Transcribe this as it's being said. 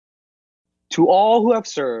To all who have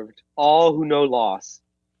served, all who know loss,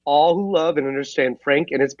 all who love and understand Frank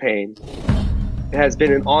and his pain, it has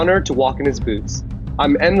been an honor to walk in his boots.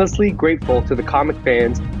 I'm endlessly grateful to the comic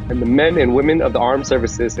fans and the men and women of the armed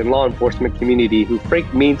services and law enforcement community who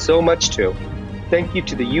Frank means so much to. Thank you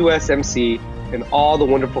to the USMC and all the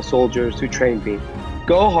wonderful soldiers who trained me.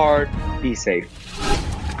 Go hard, be safe.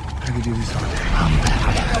 I could do this all day.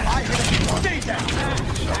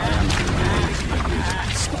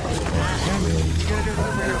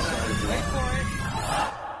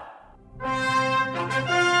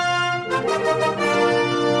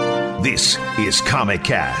 This is Comic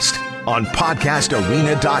Cast on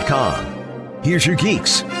podcastarena.com. Here's your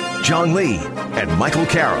geeks, John Lee and Michael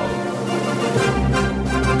Carroll.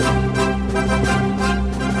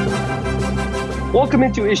 Welcome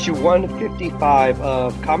into issue 155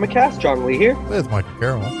 of Comic Cast. John Lee here. It's Michael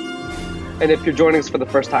Carroll. And if you're joining us for the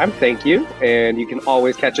first time, thank you. And you can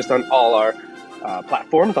always catch us on all our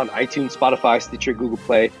platforms, on iTunes, Spotify, Stitcher, Google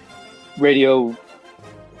Play, Radio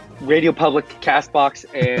Public, CastBox,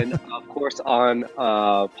 and of course on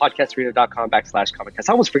podcastarena.com/comiccast.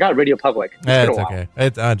 I almost forgot Radio Public. It's okay.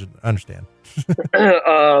 I understand.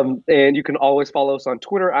 And you can always follow us on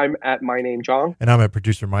Twitter. I'm at my name John. And I'm at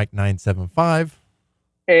producer Mike 975.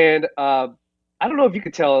 And I don't know if you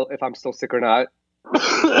could tell if I'm still sick or not.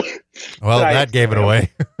 Well, that gave it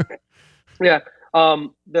away. Yeah.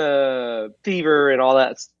 The fever and all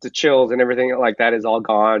that, the chills and everything like that is all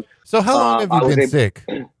gone. So how long have you been sick?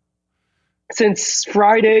 Since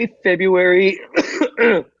Friday, February.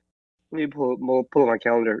 Let me pull my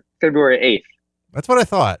calendar. February 8th. That's what I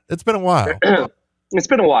thought. It's been a while. It's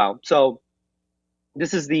been a while. So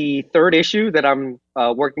this is the third issue that I'm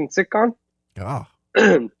working sick on. Oh.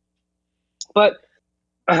 But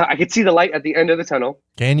I could see the light at the end of the tunnel.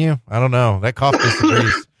 Can you? I don't know. That cough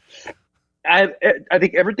disagrees. I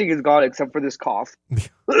think everything is gone except for this cough.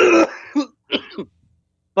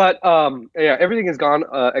 But yeah, everything is gone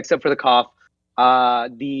except for the cough. I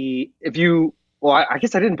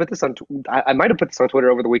guess I didn't put this on. I might have put this on Twitter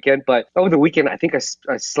over the weekend, but over the weekend I think I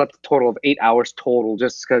slept a total of 8 hours total,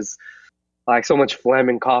 just because like so much phlegm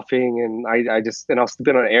and coughing, and I was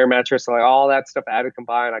sleeping on an air mattress, so like all that stuff added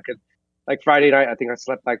combined, I could, like Friday night I think I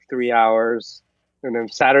slept like 3 hours, and then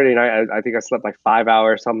Saturday night I think I slept like 5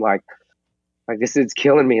 hours. So I'm like this is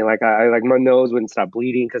killing me. Like I like my nose wouldn't stop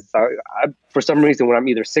bleeding because for some reason when I'm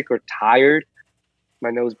either sick or tired, my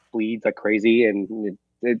nose bleeds like crazy, and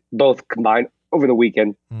it both combined over the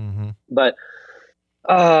weekend. Mm-hmm. But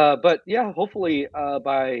yeah, hopefully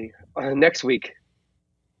by next week,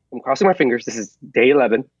 I'm crossing my fingers. This is day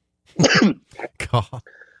 11. God.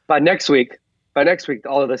 By next week,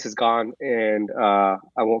 all of this is gone, and I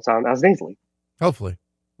won't sound as nasally. Hopefully.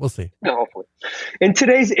 We'll see. No, hopefully. In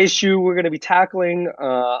today's issue, we're going to be tackling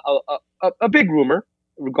a big rumor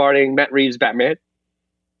regarding Matt Reeves' Batman,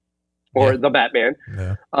 or the Batman.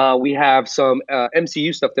 Yeah. We have some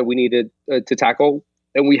MCU stuff that we needed to tackle,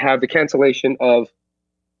 and we have the cancellation of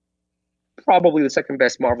probably the second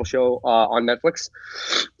best Marvel show on Netflix,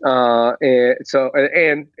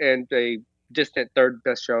 and a distant third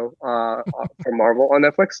best show for Marvel on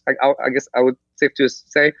Netflix. I guess I would safe to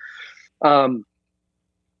say.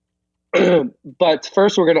 But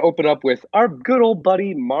first, we're going to open up with our good old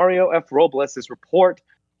buddy Mario F. Robles' report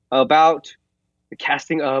about the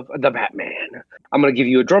casting of the Batman. I'm going to give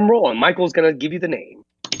you a drum roll, and Michael's going to give you the name.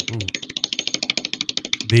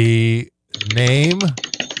 The name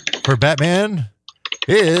for Batman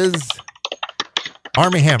is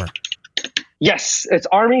Armie Hammer. Yes, it's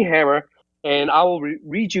Armie Hammer, and I will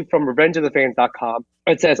read you from RevengeOfTheFans.com.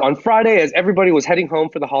 It says, on Friday, as everybody was heading home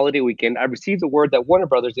for the holiday weekend, I received the word that Warner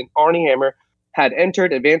Brothers and Armie Hammer had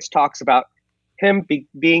entered advanced talks about him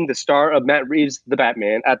being the star of Matt Reeves' The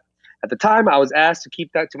Batman. At the time, I was asked to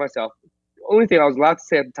keep that to myself. The only thing I was allowed to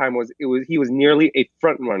say at the time was he was nearly a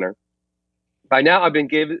front runner. By now, I've been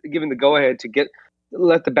given the go-ahead to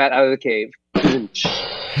let the bat out of the cave.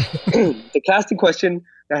 The casting question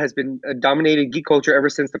that has been dominated geek culture ever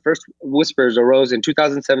since the first whispers arose in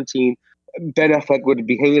 2017. Ben Affleck would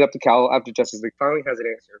be hanging up the cowl after Justice League finally has an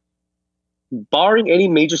answer. Barring any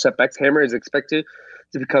major setbacks, Hammer is expected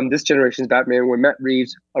to become this generation's Batman when Matt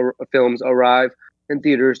Reeves' films arrive in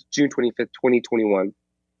theaters June 25th, 2021.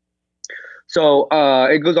 So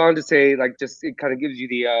it goes on to say, like, just it kind of gives you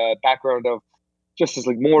the background of Justice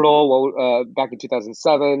League Mortal. Back in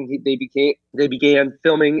 2007, they began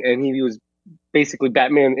filming, and he was basically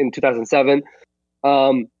Batman in 2007.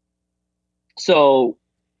 So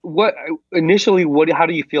how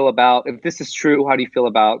do you feel about, if this is true, how do you feel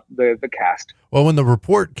about the cast? Well, when the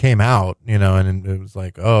report came out, and it was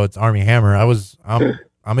like, oh, it's Armie Hammer,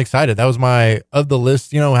 I'm excited. That was of the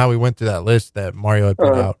list. You know how we went through that list that Mario had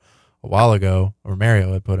put out a while ago, or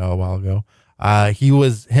Mario had put out a while ago.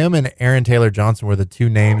 Him and Aaron Taylor Johnson were the two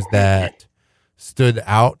names that stood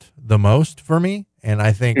out the most for me. And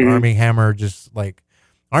I think Armie Hammer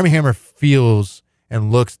Armie Hammer feels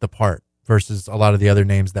and looks the part versus a lot of the other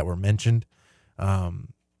names that were mentioned.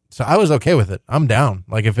 So I was okay with it. I'm down.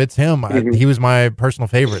 Like if it's him, he was my personal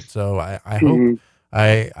favorite. So I hope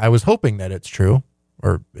I was hoping that it's true,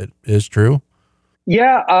 or it is true.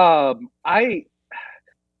 Yeah. I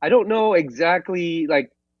don't know exactly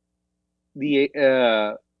like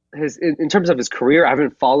the his in terms of his career. I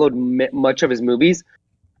haven't followed much of his movies.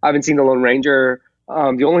 I haven't seen The Lone Ranger.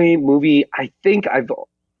 The only movie I think I've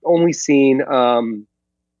only seen the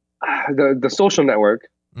Social Network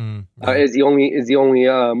is the only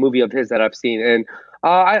movie of his that I've seen, and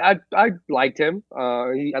I liked him.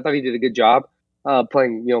 I thought he did a good job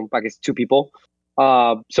playing, I guess, two people.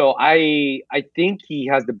 So I think he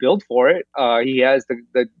has the build for it. He has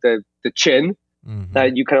the chin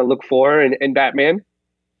that you kind of look for in Batman.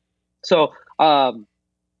 So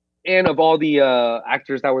and of all the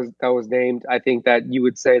actors that was named, I think that you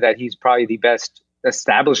would say that he's probably the best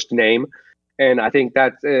established name. And I think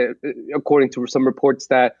that's according to some reports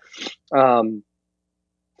that some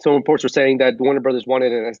reports were saying that Warner Brothers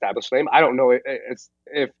wanted an established name. I don't know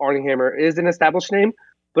if Armie Hammer is an established name,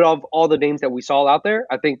 but of all the names that we saw out there,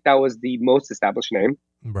 I think that was the most established name.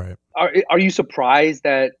 Right. Are you surprised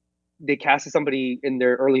that they casted somebody in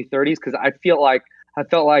their early 30s? Because I felt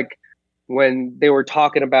like when they're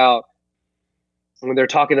talking about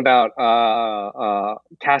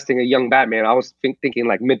casting a young Batman, I was thinking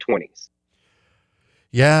like mid-20s.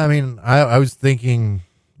 Yeah, I mean, I was thinking,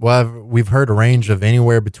 well, we've heard a range of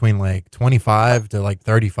anywhere between like 25 to like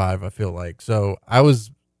 35, I feel like. So I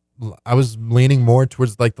was leaning more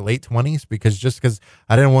towards like the late 20s because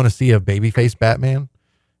I didn't want to see a babyface Batman.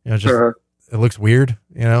 It looks weird,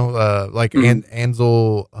 like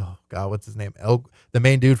Ansel, oh God, what's his name? The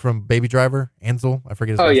main dude from Baby Driver, Ansel, I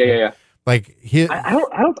forget his name. Yeah. Like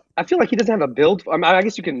I feel like he doesn't have a build. I mean, I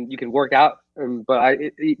guess you can work out, but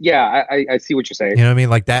I see what you're saying. You know what I mean?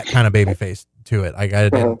 Like that kind of baby face to it.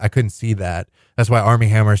 I couldn't see that. That's why Armie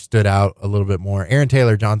Hammer stood out a little bit more. Aaron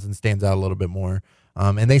Taylor Johnson stands out a little bit more.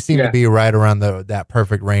 And they seem to be right around that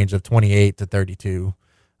perfect range of 28 to 32.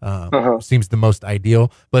 Seems the most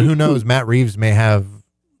ideal, but who knows? Matt Reeves may have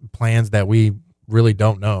plans that we really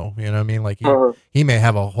don't know. You know what I mean? Like he may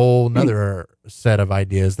have a whole nother set of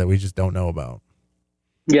ideas that we just don't know about.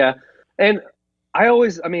 Yeah. And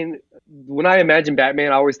when I imagine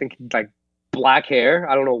Batman, I always think like black hair.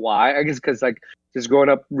 I don't know why. I guess because like just growing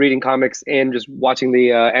up reading comics and just watching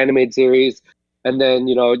the animated series. And then,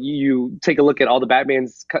 you take a look at all the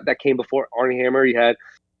Batmans that came before Armie Hammer. You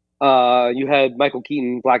had Michael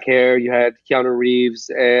Keaton, black hair. You had Keanu Reeves,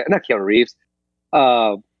 not Keanu Reeves.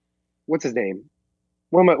 What's his name?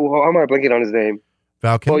 How am I blanking on his name?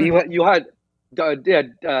 Val Kilmer? Well, you had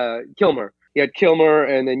Kilmer. You had Kilmer,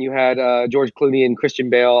 and then you had George Clooney and Christian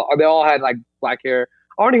Bale. They all had like black hair.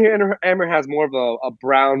 Armie Hammer has more of a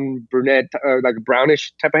brown brunette, like a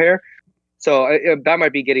brownish type of hair. So that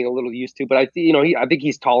might be getting a little used to. But I think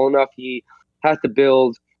he's tall enough. He has the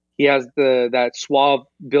build. He has that suave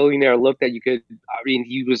billionaire look that you could. I mean,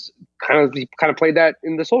 he played that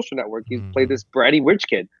in the Social Network. He played this bratty rich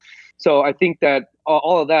kid. So I think that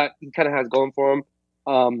all of that he kind of has going for him.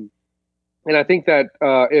 And I think that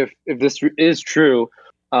if this is true,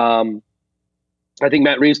 I think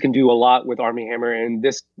Matt Reeves can do a lot with Armie Hammer. And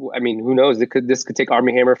this, I mean, who knows? This could take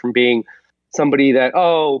Armie Hammer from being somebody that,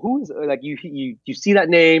 who is like you see that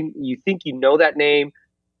name, you think you know that name,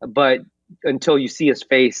 but until you see his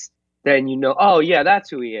face, then that's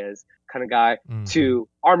who he is, kind of guy. To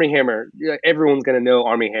Armie Hammer, everyone's gonna know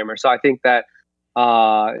Armie Hammer. So I think that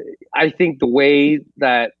the way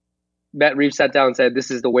that Matt Reeves sat down and said,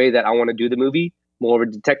 "This is the way that I want to do the movie, more of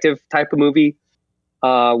a detective type of movie,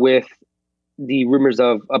 with the rumors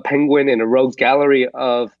of a Penguin and a rogues gallery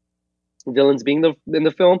of villains being in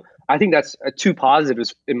the film." I think that's two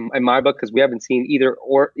positives in my book because we haven't seen either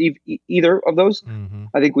of those.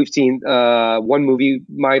 I think we've seen one movie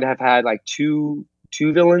might have had like two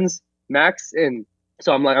villains max, and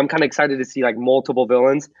so I'm kind of excited to see like multiple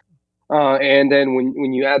villains. And then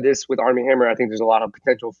when you add this with Armie Hammer, I think there's a lot of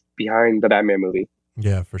potential behind the Batman movie.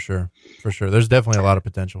 Yeah, for sure. There's definitely a lot of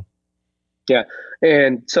potential. Yeah,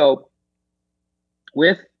 and so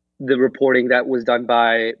with the reporting that was done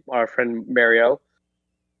by our friend Mario,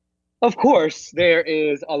 of course, there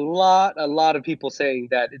is a lot of people saying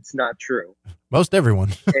that it's not true. Most everyone.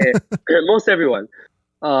 Most everyone.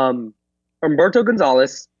 Humberto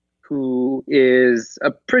Gonzalez, who is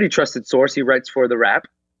a pretty trusted source. He writes for The Wrap.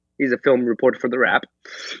 He's a film reporter for The Wrap,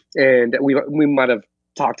 and we might have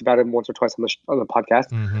talked about him once or twice on the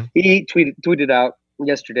podcast. Mm-hmm. He tweeted out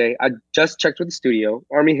yesterday. I just checked with the studio.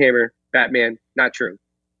 Army Hammer, Batman, not true.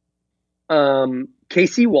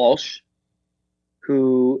 Casey Walsh,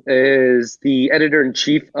 who is the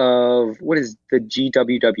editor-in-chief of, what is the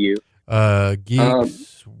GWW?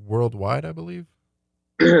 Geeks Worldwide, I believe.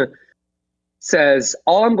 Says,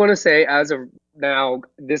 all I'm going to say as of now,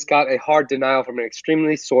 this got a hard denial from an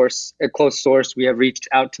extremely close source. We have reached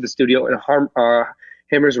out to the studio and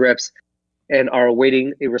Hammer's reps and are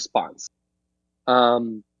awaiting a response.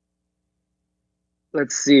 Let's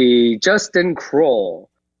see. Justin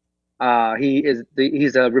Kroll.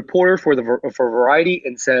 He's a reporter for Variety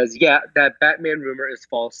and says, yeah, that Batman rumor is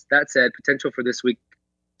false. That said, potential for this week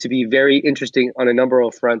to be very interesting on a number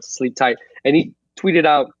of fronts. Sleep tight. And he tweeted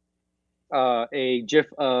out a GIF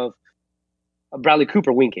of Bradley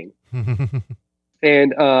Cooper winking.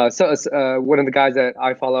 And so one of the guys that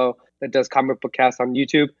I follow that does comic book casts on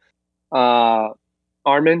YouTube,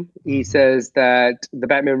 Armin, he says that the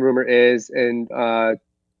Batman rumor is, and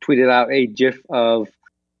tweeted out a GIF of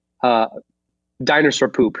dinosaur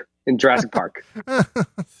poop in Jurassic Park.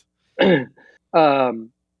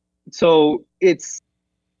 So it's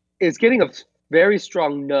getting a very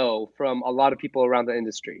strong no from a lot of people around the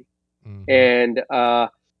industry. And I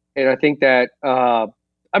think that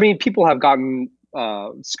people have gotten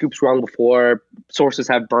scoops wrong before. Sources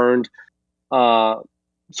have burned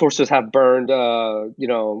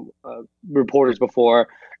reporters before,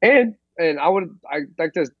 and I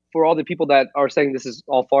like to, for all the people that are saying this is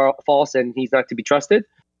all false and he's not to be trusted,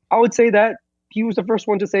 I would say that he was the first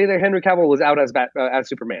one to say that Henry Cavill was out as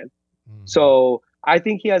Superman. So I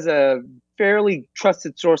think he has a fairly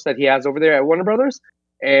trusted source that he has over there at Warner Brothers.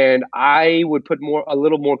 And I would put a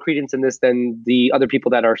little more credence in this than the other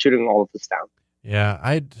people that are shooting all of this down. Yeah,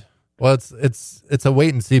 it's a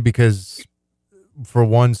wait and see, because for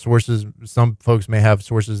one, some folks may have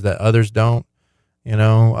sources that others don't.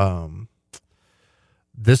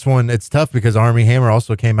 This one, it's tough because Armie Hammer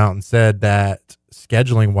also came out and said that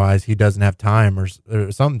scheduling wise, he doesn't have time or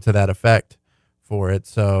something to that effect for it.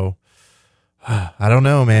 So I don't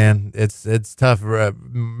know, man. It's tough.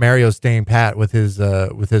 Mario's staying pat with his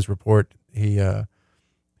report. He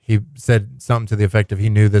said something to the effect of he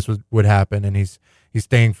knew this would happen, and he's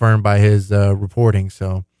staying firm by his reporting.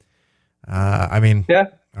 So, yeah.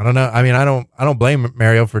 I don't know. I don't blame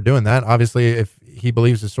Mario for doing that. Obviously, if he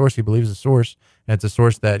believes the source, he believes the source, and it's a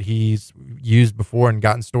source that he's used before and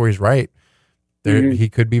gotten stories right. He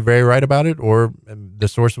could be very right about it, or the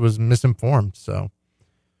source was misinformed. So.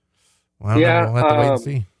 Well, we'll have to wait and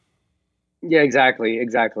see. Yeah, exactly.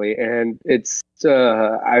 And it's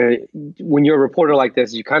when you're a reporter like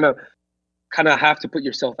this, you kind of have to put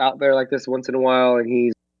yourself out there like this once in a while.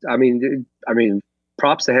 And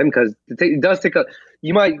props to him, because it does take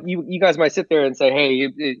you guys might sit there and say, hey,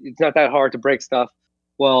 it's not that hard to break stuff.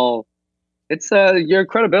 Well, it's your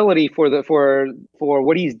credibility for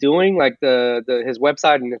what he's doing, like his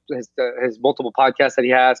website and his multiple podcasts that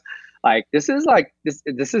he has. Like this is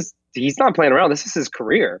he's not playing around. This is his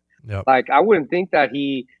career. Yep. Like I wouldn't think that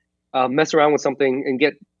he mess around with something and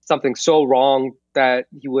get something so wrong that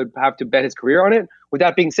he would have to bet his career on it. With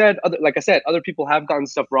that being said, like I said, other people have gotten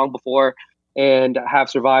stuff wrong before and have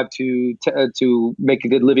survived to make a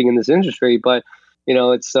good living in this industry. But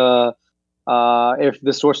it's if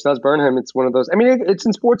the source does burn him, it's one of those. I mean, it's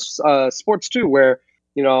in sports too, where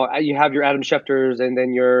you have your Adam Schefters and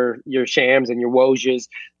then your Shams and your Wojs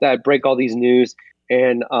that break all these news.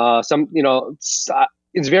 And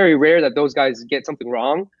it's very rare that those guys get something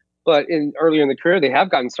wrong. But earlier in the career, they have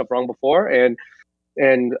gotten stuff wrong before. And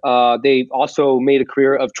they also made a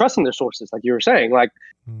career of trusting their sources, like you were saying. Like,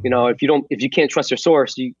 if you can't trust your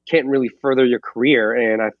source, you can't really further your career.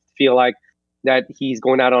 And I feel like that he's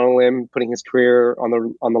going out on a limb, putting his career on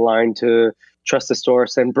the line to trust the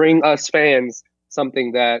source and bring us fans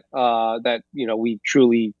something that we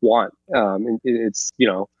truly want. It's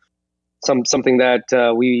something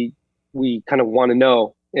that we kind of want to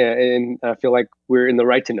know, and I feel like we're in the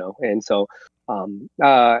right to know. And so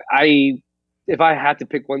if I had to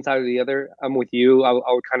pick one side or the other, I'm with you. I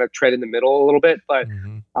would kind of tread in the middle a little bit, but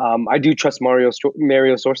I do trust Mario's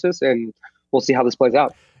sources, and we'll see how this plays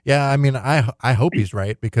out. Yeah, I mean, I hope he's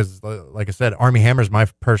right, because like I said, Armie Hammer's my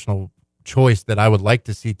personal choice that I would like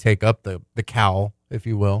to see take up the cowl, if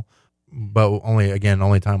you will, but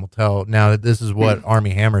only time will tell. Now, this is what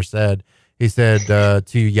Armie Hammer said. He said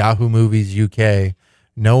to Yahoo Movies UK,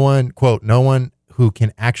 no one who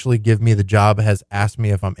can actually give me the job has asked me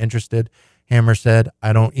if I'm interested. Hammer said,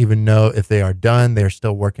 I don't even know if they are done. They're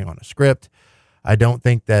still working on a script. I don't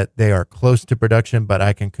think that they are close to production, but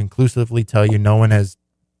I can conclusively tell you no one has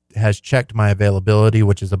checked my availability,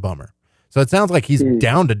 which is a bummer. So it sounds like he's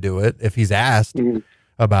down to do it if he's asked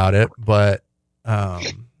about it, but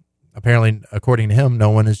apparently, according to him, no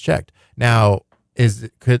one has checked. Now, is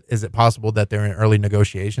it possible that they're in early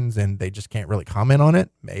negotiations and they just can't really comment on it?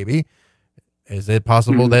 Maybe. Is it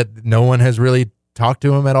possible that no one has really talked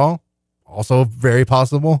to him at all? Also very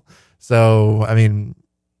possible. So, I mean,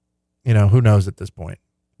 you know, who knows at this point?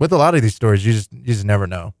 With a lot of these stories, you just never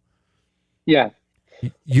know. Yeah.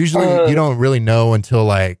 Usually you don't really know until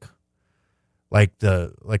like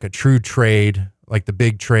a true trade, like the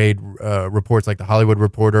big trade reports, like the Hollywood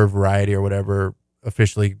Reporter, Variety, or whatever,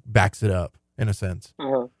 officially backs it up in a sense.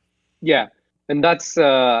 Yeah. And that's,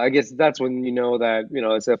 I guess that's when you know that, you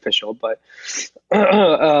know, it's official, but,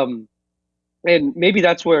 and maybe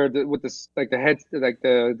that's where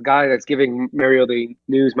the guy that's giving Mario the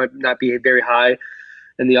news might not be very high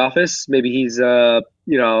in the office. Maybe he's,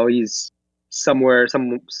 he's somewhere,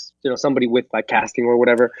 somebody with like casting or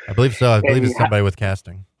whatever. I believe so. I believe it's somebody with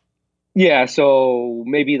casting. Yeah. So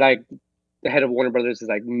maybe like the head of Warner Brothers is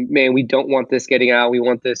like, man, we don't want this getting out. We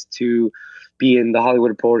want this to be in the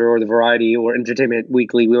Hollywood Reporter or the Variety or Entertainment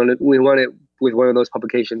Weekly. We want it with one of those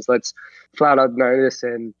publications. Let's flat out deny this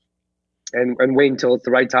and wait until it's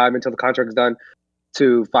the right time, until the contract's done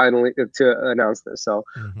to finally to announce this. So,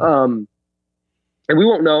 and we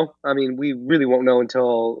won't know. I mean, we really won't know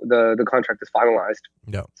until the contract is finalized.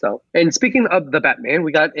 No. So, and speaking of the Batman,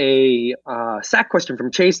 we got a SAC question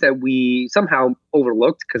from Chase that we somehow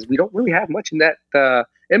overlooked because we don't really have much in that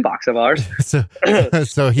inbox of ours.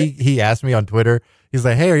 So he asked me on Twitter. He's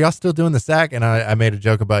like, "Hey, are y'all still doing the SAC?" And I made a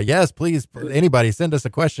joke about, "Yes, please, anybody send us a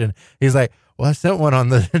question." He's like, "Well, I sent one on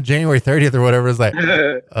the January 30th or whatever." It's like,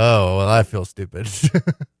 "Oh, well, I feel stupid."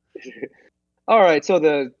 All right, so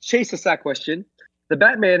the Chase the SAC question. The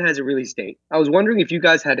Batman has a release date. I was wondering if you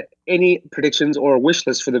guys had any predictions or a wish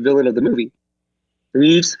list for the villain of the movie.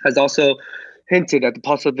 Reeves has also hinted at the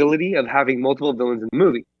possibility of having multiple villains in the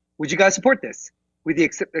movie. Would you guys support this? With the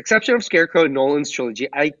exception of Scarecrow and Nolan's trilogy,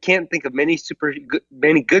 I can't think of many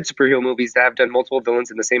good superhero movies that have done multiple villains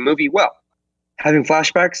in the same movie well. Having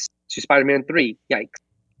flashbacks to Spider-Man 3, yikes.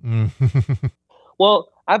 Well,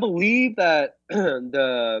 I believe that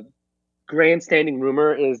the grandstanding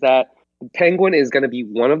rumor is that Penguin is going to be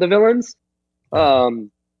one of the villains.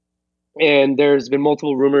 And there's been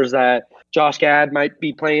multiple rumors that Josh Gad might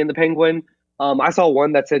be playing the Penguin. I saw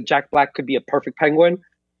one that said Jack Black could be a perfect Penguin.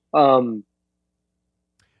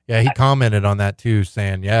 Yeah, he commented on that too,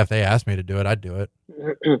 saying, "Yeah, if they asked me to do it, I'd do it."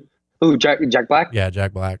 Ooh, Jack Black? Yeah,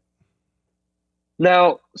 Jack Black.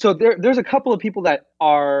 Now, so there's a couple of people that's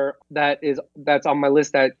on my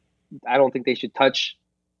list that I don't think they should touch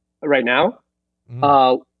right now.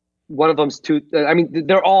 One of them's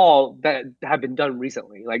they're all that have been done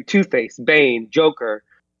recently, like Two-Face, Bane, Joker.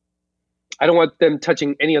 I don't want them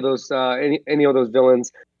touching any of those any of those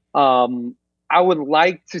villains. I would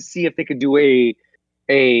like to see if they could do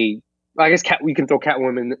I guess we can throw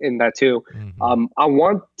Catwoman in that too. I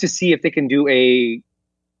want to see if they can do a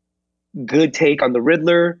good take on the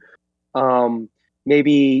Riddler.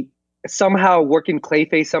 Maybe somehow work in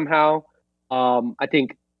Clayface somehow. I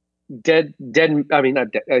think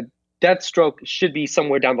Deathstroke should be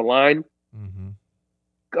somewhere down the line.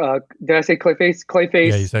 Did I say Clayface? Clayface,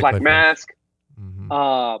 yeah, you said Black Clayface. Mask.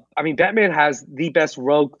 Batman has the best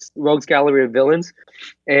rogues gallery of villains,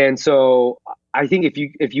 and so I think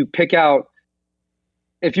if you pick out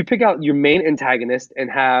your main antagonist and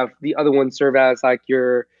have the other ones serve as like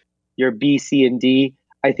your B, C, and D,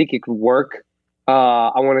 I think it could work.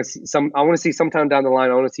 I want to see sometime down the line.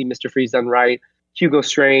 I want to see Mr. Freeze done right. Hugo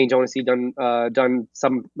Strange, I want to see done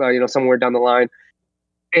somewhere down the line.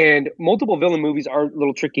 And multiple villain movies are a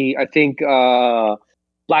little tricky. I think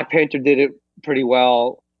Black Panther did it pretty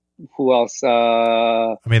well. Who else?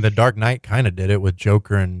 The Dark Knight kind of did it with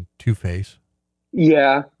Joker and Two-Face.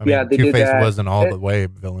 Yeah, they Two-Face did that. wasn't all the way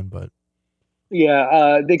villain, but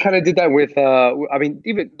they kind of did that with.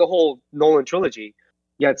 Even the whole Nolan trilogy.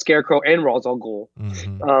 You had Scarecrow and Ra's al Ghul.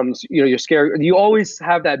 You're scared. You always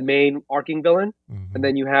have that main arcing villain, and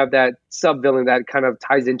then you have that sub villain that kind of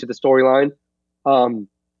ties into the storyline. And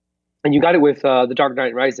you got it with The Dark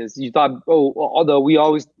Knight Rises. You thought, although we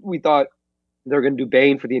thought they're going to do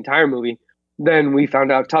Bane for the entire movie, then we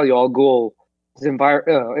found out Talia al Ghul's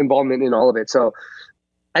involvement in all of it. So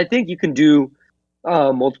I think you can do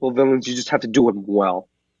multiple villains. You just have to do them well.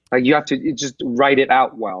 Like you have to just write it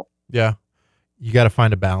out well. Yeah. You got to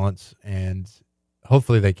find a balance, and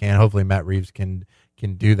hopefully they can. Hopefully Matt Reeves can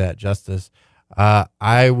can do that justice.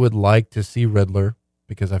 I would like to see Riddler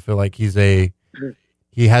because I feel like he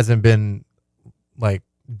hasn't been like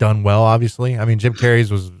done well. Obviously, I mean Jim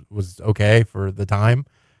Carrey's was okay for the time,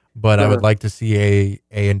 but I would like to see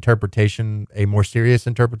a more serious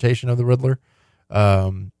interpretation of the Riddler.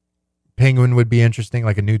 Penguin would be interesting,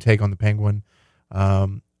 like a new take on the Penguin.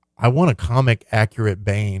 I want a comic accurate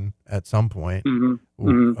Bane at some point,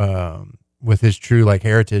 with his true like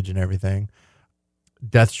heritage and everything.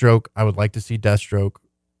 Deathstroke, I would like to see Deathstroke.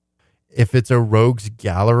 If it's a rogues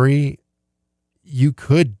gallery, you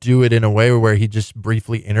could do it in a way where he just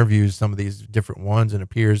briefly interviews some of these different ones and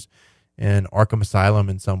appears in Arkham Asylum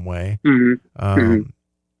in some way. I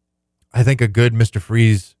think a good Mr.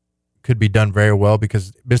 Freeze could be done very well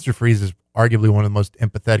because Mr. Freeze is arguably one of the most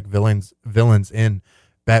empathetic villains in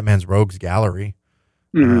Batman's rogues gallery.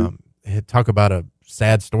 Talk about a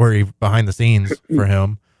sad story behind the scenes for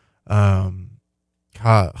him.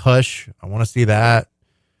 Hush, I want to see that.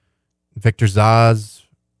 Victor Zaz,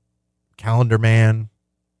 Calendar Man.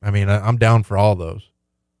 I mean, I'm down for all those.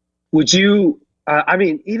 Would you? I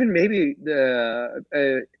mean, even maybe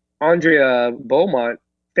the Andrea Beaumont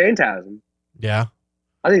Phantasm. Yeah,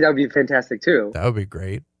 I think that would be fantastic too. That would be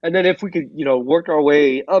great. And then if we could, work our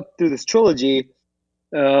way up through this trilogy,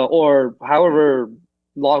 or however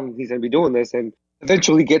long he's going to be doing this, and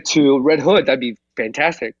eventually get to Red Hood, that'd be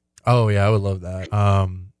fantastic. Oh yeah, I would love that.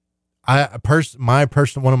 One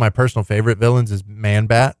of my personal favorite villains is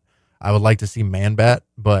Man-Bat. I would like to see Man-Bat,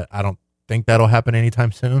 but I don't think that'll happen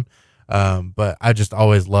anytime soon. But I just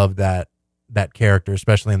always loved that character,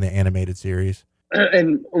 especially in the animated series.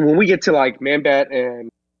 And when we get to like Man-Bat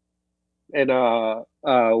and we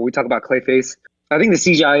talk about Clayface, I think the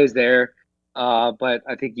CGI is there, but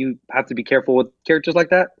I think you have to be careful with characters like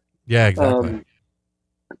that. Yeah, exactly.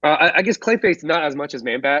 I guess Clayface not as much as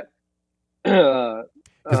Man-Bat. Because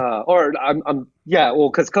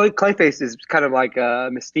Clayface is kind of like a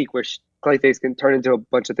Mystique, where Clayface can turn into a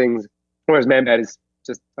bunch of things, whereas Man-Bat is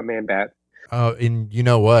just a Man-Bat. And you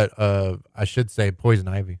know what? I should say Poison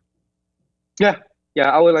Ivy. Yeah,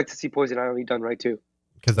 I would like to see Poison Ivy done right too.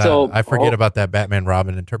 Because I forget about that Batman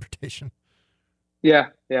Robin interpretation. Yeah.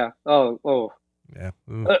 Oh. Yeah.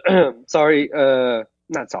 Sorry.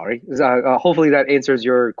 Not sorry. Hopefully that answers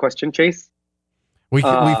your question, Chase. We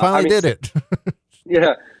finally did it.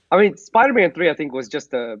 Yeah. I mean, Spider-Man 3, I think, was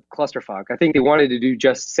just a clusterfuck. I think they wanted to do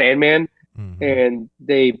just Sandman, and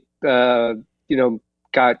they, got,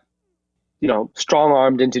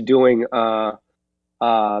 strong-armed into doing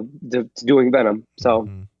doing Venom. So,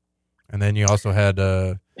 and then you also had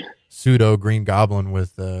pseudo Green Goblin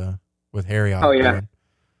with Harry Osborn. Oh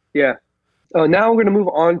yeah. Now we're going to move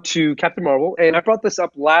on to Captain Marvel, and I brought this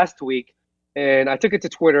up last week, and I took it to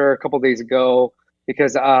Twitter a couple days ago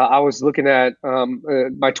because I was looking at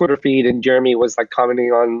my Twitter feed, and Jeremy was like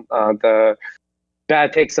commenting on the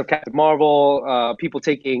bad takes of Captain Marvel, people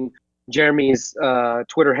taking Jeremy's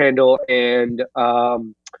Twitter handle and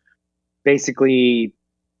basically,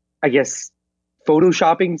 I guess,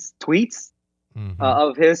 photoshopping tweets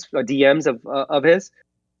of his DMs of his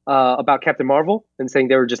about Captain Marvel and saying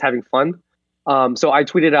they were just having fun. So I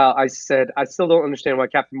tweeted out, I said, I still don't understand why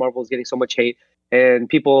Captain Marvel is getting so much hate and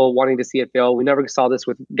people wanting to see it fail. We never saw this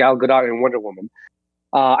with Gal Gadot and Wonder Woman.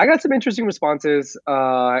 I got some interesting responses.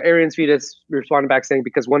 Arian Svedis responded back saying,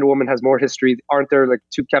 because Wonder Woman has more history, aren't there like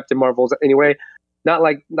two Captain Marvels anyway? Not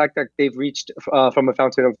like that they've reached from a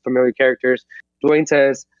fountain of familiar characters. Dwayne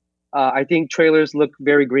says, I think trailers look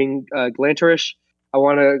very Green Lanternish. I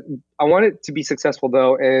want it to be successful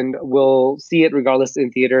though, and we'll see it regardless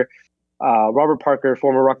in theater. Robert Parker,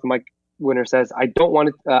 former Rock the Mic winner, says, I don't want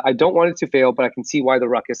it to fail, but I can see why the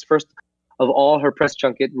ruckus. First of all, her press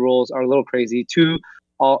junket rules are a little crazy. Two,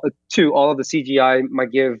 all of the CGI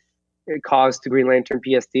might give cause to Green Lantern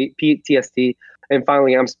PTSD. And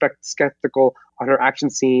finally, I'm skeptical on her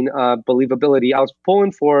action scene believability. I was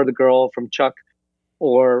pulling for the girl from Chuck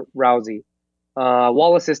or Rousey.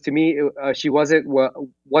 Wallace says, to me, she wasn't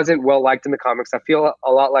well liked in the comics. I feel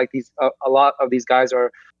a lot like a lot of these guys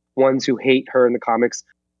are ones who hate her in the comics.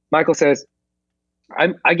 Michael says,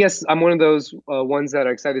 I guess I'm one of those ones that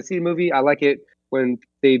are excited to see the movie. I like it when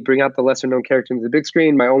they bring out the lesser known character into the big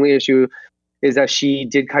screen. My only issue is that she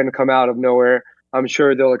did kind of come out of nowhere. I'm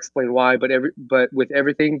sure they'll explain why, but with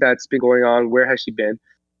everything that's been going on, where has she been?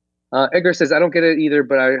 Edgar says, I don't get it either,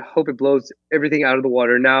 but I hope it blows everything out of the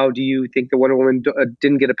water. Now, do you think the Wonder Woman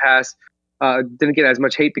didn't get a pass, didn't get as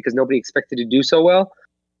much hate because nobody expected to do so well?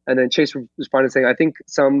 And then Chase responded saying, I think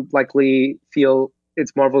some likely feel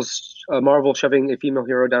it's Marvel shoving a female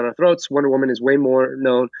hero down our throats. Wonder Woman is way more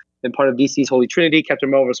known and part of DC's Holy Trinity. Captain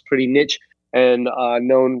Marvel is pretty niche and not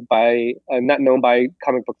known by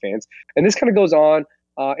comic book fans. And this kind of goes on.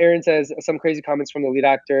 Aaron says some crazy comments from the lead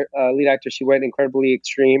actor. She went incredibly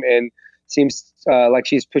extreme and seems like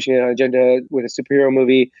she's pushing an agenda with a superhero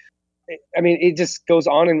movie. I mean, it just goes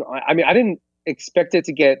on, and I mean, I didn't expect it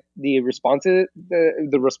to get the responses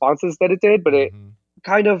that it did, but it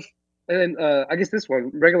kind of. And I guess this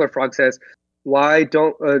one, Regular Frog says, "Why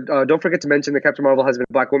don't forget to mention that Captain Marvel has been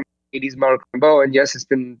a black woman, 80s Marvel combo, and yes, it's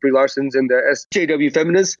been Brie Larson's in the SJW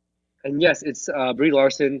feminist, and yes, it's Brie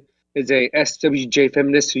Larson is a SWJ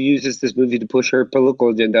feminist who uses this movie to push her political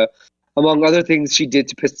agenda, among other things she did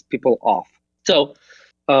to piss people off. So,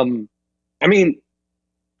 I mean,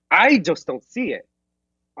 I just don't see it.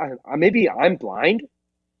 Maybe I'm blind."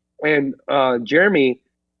 And Jeremy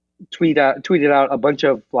tweeted out a bunch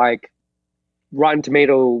of like Rotten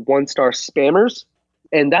Tomato 1-star spammers,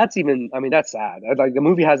 and that's sad. Like, the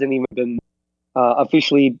movie hasn't even been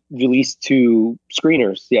officially released to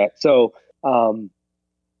screeners yet. So,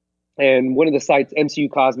 and one of the sites, MCU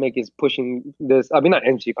Cosmic, is pushing this. I mean, not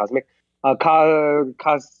MCU Cosmic,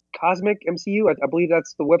 Cosmic MCU. I believe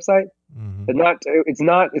that's the website. But it's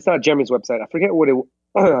not Jeremy's website. I forget what it.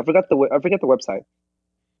 I forget the website.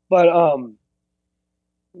 But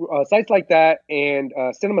sites like that and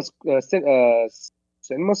Cinema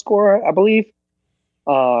Score, I believe,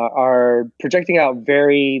 are projecting out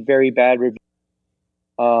very, very bad reviews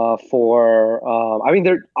for. I mean,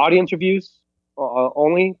 they're audience reviews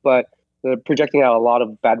only, but they're projecting out a lot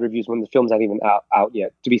of bad reviews when the film's not even out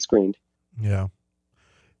yet to be screened. Yeah.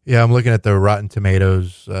 Yeah, I'm looking at the Rotten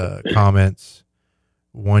Tomatoes comments.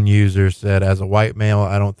 One user said, "As a white male,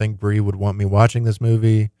 I don't think Brie would want me watching this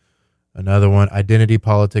movie." Another one, "Identity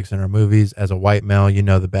politics in our movies. As a white male, you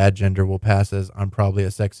know the bad gender will pass as I'm probably a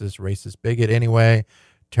sexist, racist bigot anyway.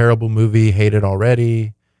 Terrible movie, hate it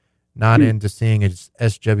already. Not into seeing a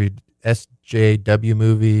SJW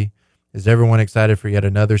movie. Is everyone excited for yet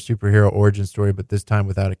another superhero origin story, but this time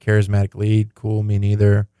without a charismatic lead? Cool, me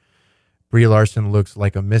neither. Brie Larson looks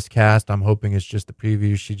like a miscast. I'm hoping it's just the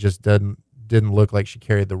preview. She just didn't look like she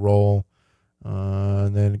carried the role."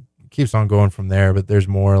 And then it keeps on going from there, but there's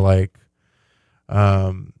more like,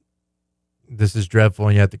 "This is dreadful,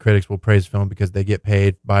 and yet the critics will praise film because they get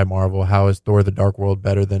paid by Marvel. How is Thor: The Dark World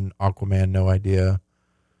better than Aquaman? No idea."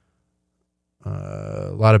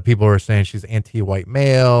 A lot of people are saying she's anti-white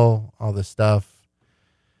male, all this stuff.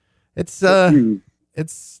 It's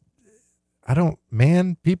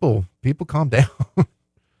people calm down.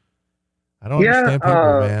 I don't understand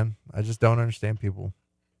people, man. I just don't understand people.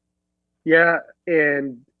 Yeah,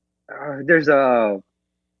 and there's a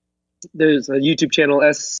YouTube channel,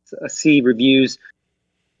 SC Reviews,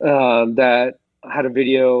 that had a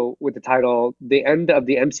video with the title "The End of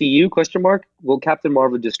the MCU?" ? Will Captain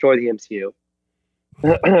Marvel destroy the MCU?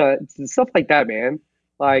 Stuff like that, man.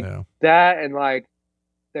 Like that, and like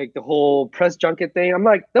the whole press junket thing. I'm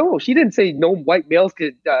like, no, she didn't say no white males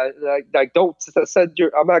could don't send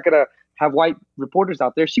your. I'm not gonna have white reporters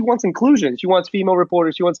out there. She wants inclusion. She wants female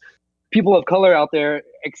reporters. She wants people of color out there.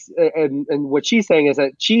 And what she's saying is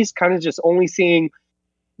that she's kind of just only seeing,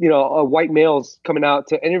 white males coming out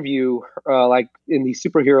to interview, like in these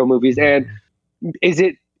superhero movies. And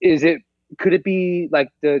could it be like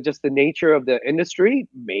the nature of the industry?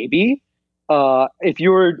 Maybe. If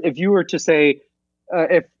you were to say,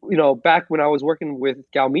 back when I was working with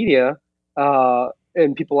Gal Media,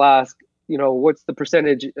 and people ask, what's the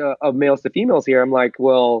percentage of males to females here? I'm like,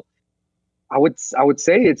 well, I would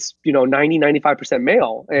say it's 95%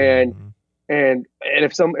 male, and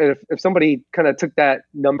if somebody kind of took that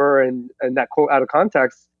number and that quote out of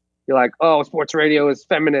context, you're like, oh, sports radio is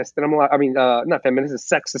feminist, and I'm like, not feminist, it's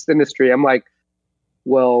sexist industry. I'm like,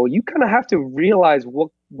 well, you kind of have to realize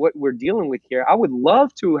what we're dealing with here. I would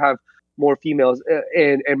love to have more females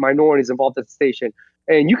and minorities involved at the station,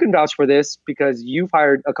 and you can vouch for this because you've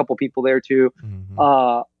hired a couple people there too.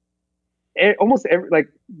 Almost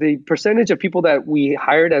the percentage of people that we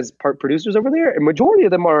hired as producers over there, a majority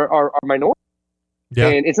of them are minority. Yeah.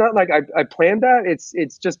 And it's not like I planned that.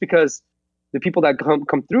 It's just because the people that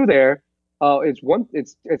come through there,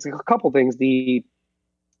 it's a couple things. The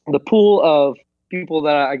pool of people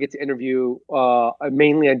that I get to interview,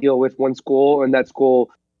 mainly I deal with one school, and that school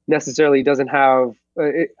necessarily doesn't have.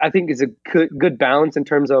 I think is a good balance in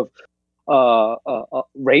terms of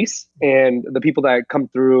race, and the people that come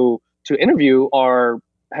through to interview are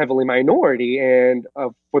heavily minority, and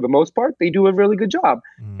for the most part, they do a really good job.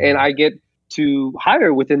 And I get to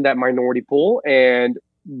hire within that minority pool, and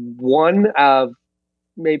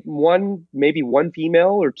maybe one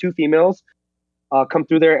female or two females come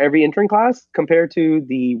through there every entering class, compared to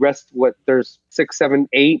the rest. There's 6, 7,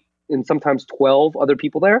 8 and sometimes 12 other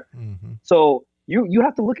people there. Mm-hmm. So you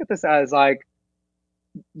have to look at this as like,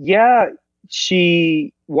 yeah,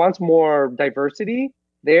 she wants more diversity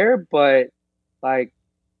there, but like,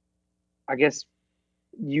 I guess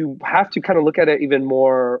you have to kind of look at it even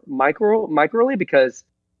more microly, because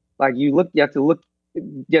like you have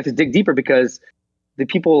to dig deeper, because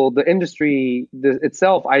the industry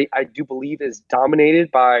itself, I do believe, is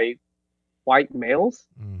dominated by white males.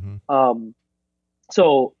 Mm-hmm.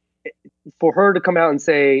 So for her to come out and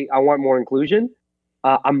say, I want more inclusion,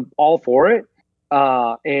 I'm all for it.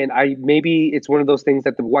 And maybe it's one of those things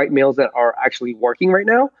that the white males that are actually working right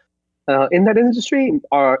now in that industry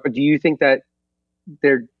do you think that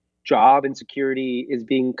their job and security is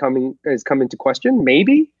come into question?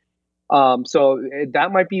 Maybe. So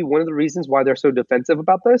that might be one of the reasons why they're so defensive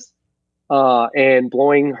about this, and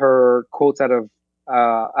blowing her quotes out of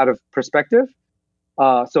perspective.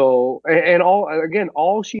 All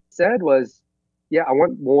she said was, "Yeah, I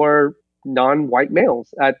want more non-white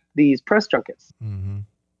males at these press junkets." Mm-hmm.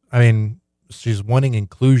 I mean, she's wanting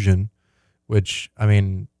inclusion, which, I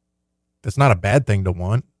mean, that's not a bad thing to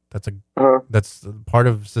want. That's part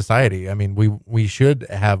of society. I mean, we should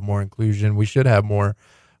have more inclusion. We should have more,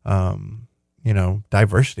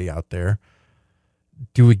 diversity out there.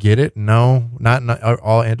 Do we get it? No, not in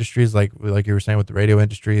all industries. Like you were saying with the radio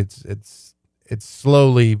industry, it's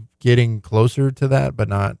slowly getting closer to that, but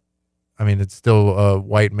not. I mean, it's still a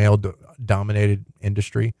white male dominated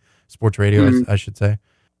industry, sports radio, Mm-hmm. I should say.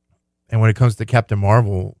 And when it comes to Captain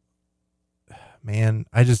Marvel, man,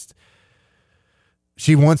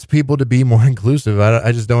 she wants people to be more inclusive.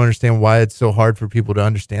 I just don't understand why it's so hard for people to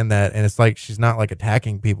understand that. And it's like, she's not like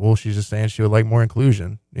attacking people. She's just saying she would like more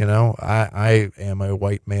inclusion. I am a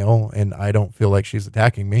white male and I don't feel like she's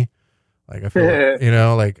attacking me. Like, I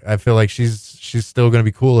feel like, I feel like she's still going to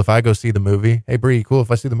be cool if I go see the movie. Hey, Bree, cool if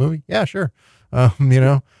I see the movie? Yeah, sure.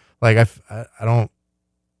 Like I don't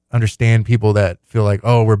understand people that feel like,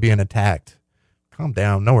 oh, we're being attacked. Calm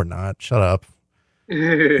down. No, we're not. Shut up.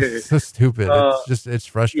 It's so stupid. It's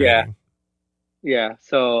frustrating. Yeah.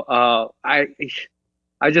 So I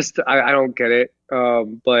don't get it.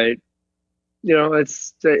 But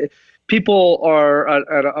it's people are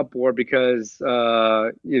at an uproar because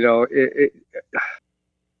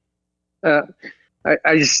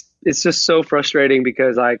it's just so frustrating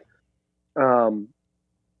because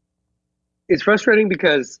it's frustrating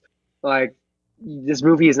because like this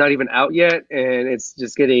movie is not even out yet and it's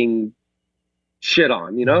just getting shit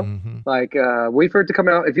on, Mm-hmm. like wait for it to come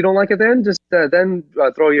out. If you don't like it, then just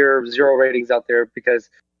throw your 0 ratings out there because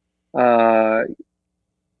you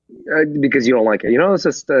don't like it. It's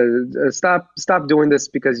just stop doing this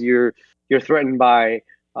because you're threatened by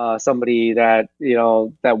somebody that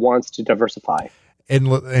that wants to diversify.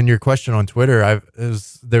 And your question on Twitter,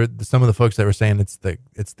 some of the folks that were saying it's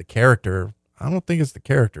the character. I don't think it's the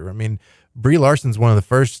character. I mean, Brie Larson's one of the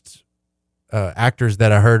first actors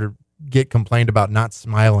that I heard get complained about not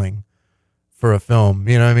smiling for a film.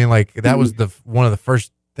 You know what I mean? Like that was one of the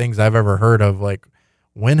first things I've ever heard of. Like,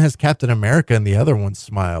 when has Captain America and the other one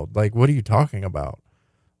smiled? Like, what are you talking about?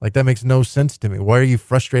 Like, that makes no sense to me. Why are you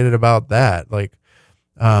frustrated about that? Like,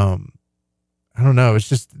 I don't know. It's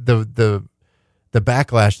just the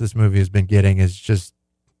backlash this movie has been getting is just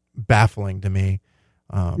baffling to me.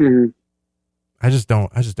 I just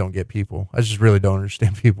don't get people. I just really don't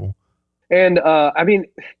understand people. And I mean,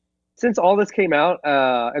 since all this came out,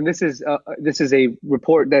 and this is a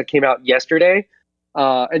report that came out yesterday,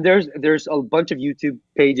 and there's a bunch of YouTube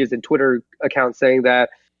pages and Twitter accounts saying that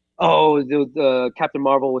the Captain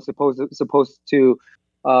Marvel was supposed to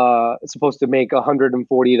make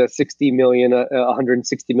 140 to 60 million,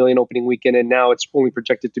 160 million opening weekend, and now it's only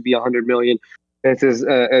projected to be 100 million. And it says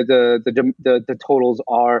the totals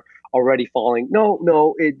are already falling. No,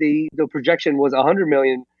 the projection was 100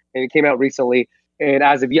 million, and it came out recently. And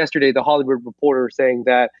as of yesterday, the Hollywood Reporter saying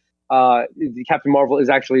that the Captain Marvel is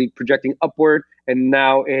actually projecting upward, and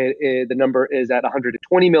now the number is at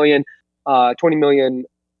 120 million, 20 million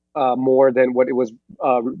more than what it was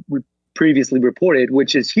previously reported,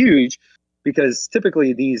 which is huge because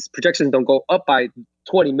typically these projections don't go up by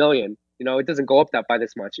 20 million. It doesn't go up by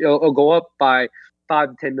this much. It'll go up by 5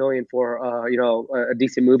 to 10 million for a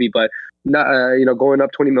decent movie, but not going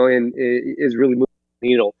up 20 million is really moving the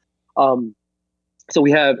needle. So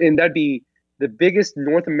we have, and that'd be the biggest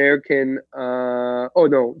North American.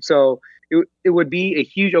 So it would be a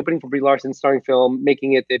huge opening for Brie Larson starring film,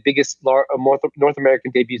 making it the biggest North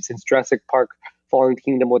American debut since Jurassic Park: Fallen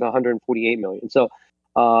Kingdom with 148 million. So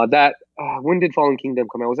when did Fallen Kingdom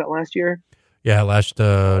come out? Was that last year? Yeah, last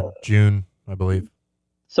June, I believe.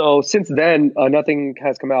 So since then, nothing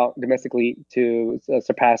has come out domestically to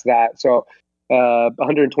surpass that. So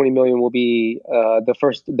 120 million will be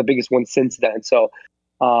the biggest one since then. So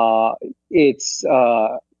it's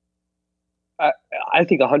I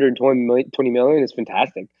think 120 million is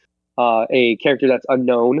fantastic. A character that's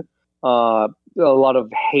unknown, a lot of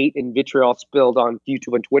hate and vitriol spilled on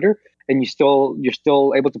YouTube and Twitter, and you're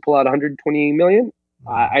still able to pull out 120 million.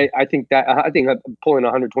 I think pulling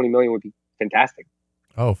 120 million would be fantastic.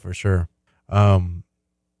 Oh, for sure.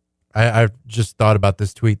 I just thought about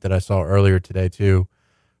this tweet that I saw earlier today too,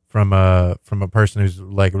 from a person who's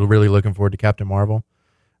like really looking forward to Captain Marvel.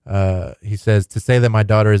 He says, to say that my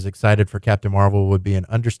daughter is excited for Captain Marvel would be an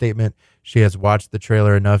understatement. She has watched the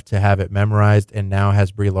trailer enough to have it memorized and now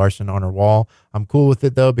has Brie Larson on her wall. I'm cool with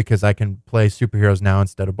it though, because I can play superheroes now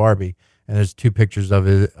instead of Barbie. And there's 2 pictures of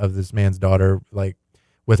this man's daughter, like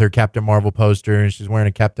with her Captain Marvel poster, and she's wearing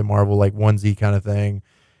a Captain Marvel like onesie kind of thing.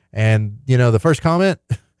 And the first comment,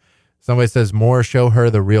 somebody says, more show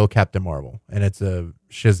her the real Captain Marvel. And it's a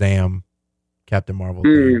Shazam Captain Marvel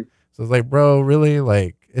thing. So it's like, bro, really?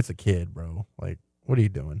 Like, it's a kid, bro. Like, what are you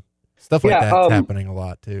doing? Stuff like that's happening a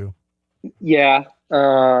lot too. Yeah.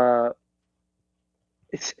 I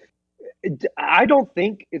don't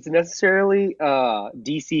think it's necessarily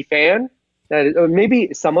DC fan.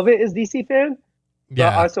 Maybe some of it is DC fan.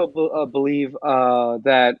 Yeah. I also believe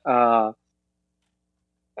that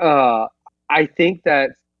I think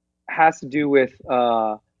that has to do with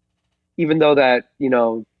even though that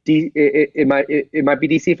it might be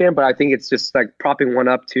DC fan, but I think it's just like propping one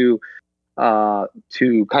up to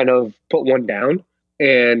kind of put one down,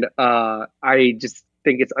 and I just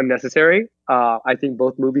think it's unnecessary. I think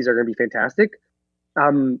both movies are going to be fantastic.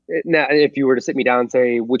 Now, if you were to sit me down and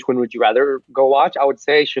say which one would you rather go watch, I would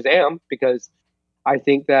say Shazam, because I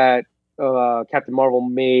think that Captain Marvel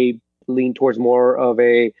may lean towards more of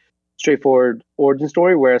a straightforward origin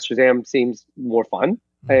story, whereas Shazam seems more fun.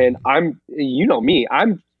 And I'm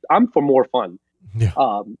for more fun.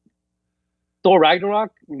 Yeah. Thor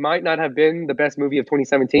Ragnarok might not have been the best movie of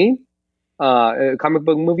 2017, comic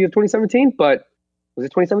book movie of 2017, but was it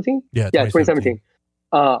 2017? Yeah, 2017.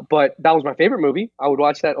 But that was my favorite movie. I would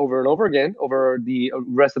watch that over and over again over the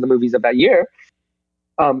rest of the movies of that year.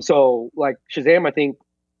 So like Shazam, I think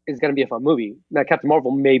is going to be a fun movie. Now Captain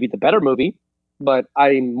Marvel may be the better movie, but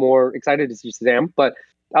I'm more excited to see Shazam. But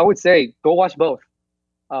I would say go watch both.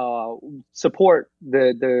 Support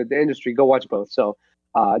the industry. Go watch both. So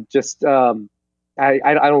I don't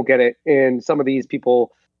get it. And some of these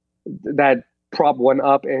people that prop one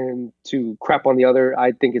up and to crap on the other,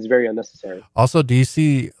 I think is very unnecessary. Also,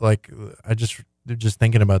 DC, like just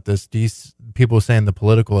thinking about this, DC people saying the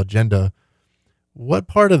political agenda. What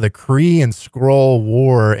part of the Kree and Skrull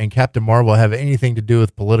war and Captain Marvel have anything to do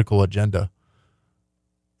with political agenda?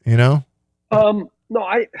 No,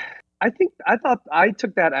 I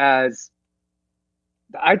took that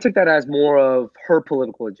as more of her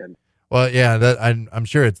political agenda. Well, yeah, that I'm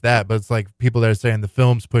sure it's that, but it's like people that are saying the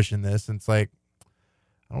film's pushing this, and it's like,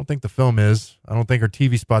 I don't think the film is. I don't think her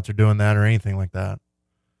TV spots are doing that or anything like that.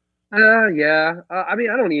 Yeah. I mean,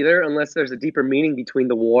 I don't either, unless there's a deeper meaning between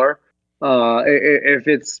the war. If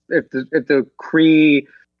the Kree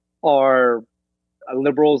are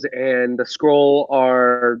liberals and the Skrull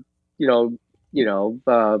are,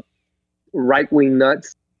 right wing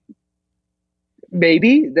nuts,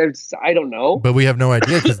 maybe I don't know. But we have no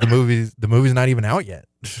idea because the movie's not even out yet.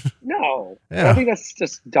 No, yeah. I think that's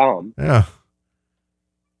just dumb. Yeah.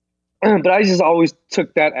 But I just always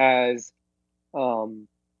took that as, more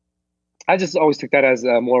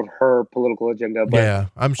of her political agenda. But yeah,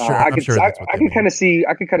 I'm sure. I could kind of see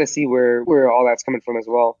where all that's coming from as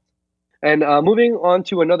well. And moving on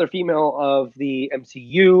to another female of the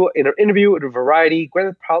MCU, in an interview with Variety,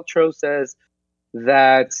 Gwyneth Paltrow says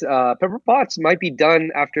that Pepper Potts might be done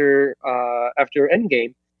after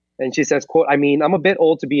Endgame, and she says, "quote I mean, I'm a bit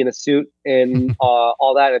old to be in a suit and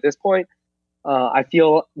all that at this point. I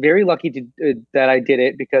feel very lucky that I did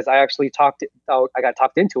it because I actually I got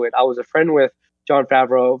talked into it. I was a friend with Jon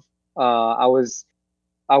Favreau.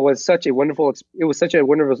 It was such a wonderful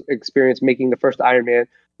experience making the first Iron Man,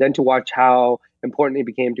 then to watch how important it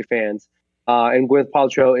became to fans. And Gwyneth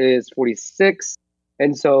Paltrow is 46,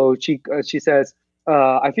 and so she says,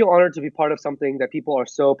 I feel honored to be part of something that people are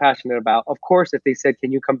so passionate about. Of course, if they said,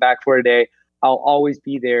 can you come back for a day, I'll always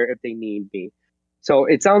be there if they need me. So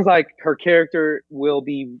it sounds like her character will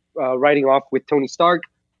be riding off with Tony Stark,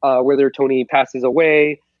 whether Tony passes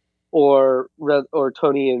away or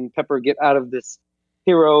Tony and Pepper get out of this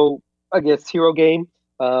hero game.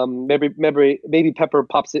 Maybe Pepper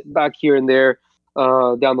pops it back here and there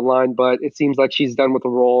down the line, but it seems like she's done with the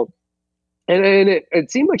role. And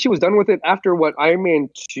it seemed like she was done with it after what, Iron Man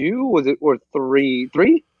 2 was it, or 3?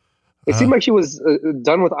 It seemed like she was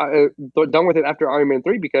done with it after Iron Man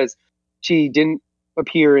 3, because she didn't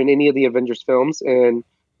appear in any of the Avengers films, and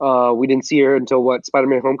we didn't see her until what,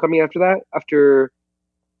 Spider-Man: Homecoming after that.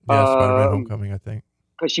 Spider-Man: Homecoming, I think.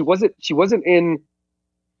 Because she wasn't in.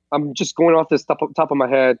 I'm just going off this top of my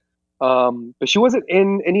head, but she wasn't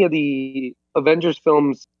in any of the Avengers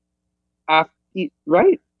films after,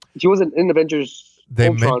 right? She wasn't in Avengers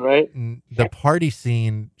Ultron, right? The party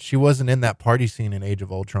scene. She wasn't in that party scene in Age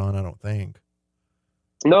of Ultron, I don't think.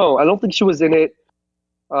 No, I don't think she was in it.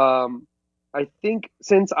 I think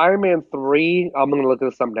since Iron Man 3, I'm gonna look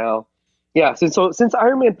this up now. Yeah, since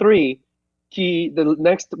Iron Man 3, the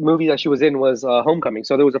next movie that she was in was Homecoming.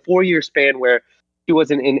 So there was a 4-year span where she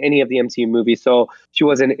wasn't in any of the MCU movies. So she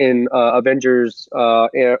wasn't in Avengers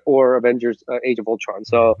or Avengers Age of Ultron.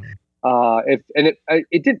 So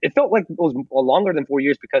it felt like it was longer than 4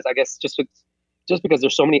 years, because I guess just because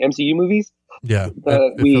there's so many MCU movies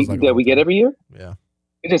that we get every year. Yeah,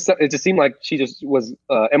 it just seemed like she just was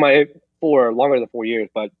MIA for longer than 4 years,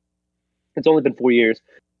 but it's only been 4 years.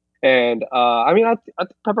 And I mean, I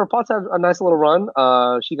think Pepper Potts had a nice little run.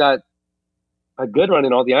 She got a good run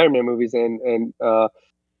in all the Iron Man movies, and a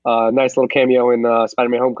nice little cameo in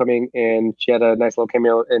Spider-Man: Homecoming, and she had a nice little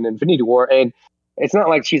cameo in Infinity War. And it's not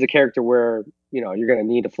like she's a character where you're going to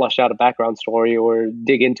need to flush out a background story or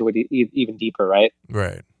dig into it even deeper, right?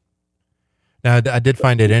 Right. Now, I did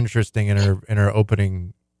find it interesting in her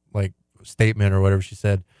opening statement or whatever she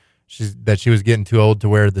said, that she was getting too old to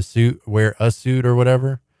wear a suit or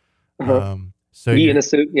whatever. Uh-huh. So be in a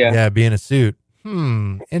suit, yeah. Yeah, be in a suit.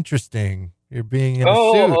 Interesting. You're being in a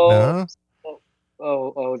suit, no?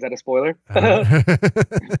 Oh, is that a spoiler?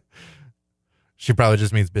 She probably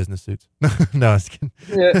just means business suits. No, I was kidding.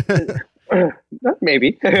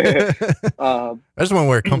 Maybe. I just want to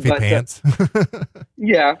wear comfy pants.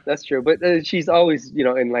 Yeah, that's true. But she's always,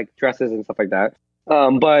 in like dresses and stuff like that.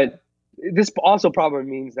 But this also probably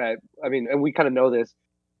means that, I mean, and we kind of know this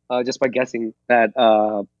just by guessing, that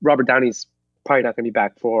Robert Downey's probably not going to be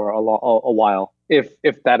back for a while, if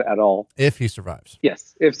that at all. If he survives.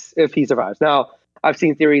 Yes, if he survives. Now, I've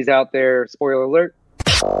seen theories out there. Spoiler alert.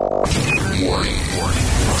 Warning.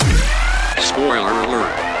 Spoiler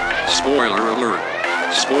alert. Spoiler alert.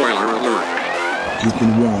 Spoiler alert. You've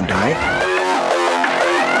been warned, right?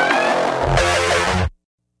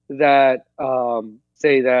 That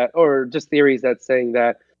say that, or just theories that saying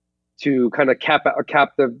that to kind of cap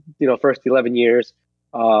the first 11 years,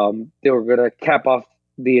 they were going to cap off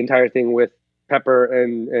the entire thing with Pepper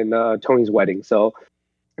and Tony's wedding. So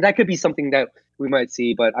that could be something that we might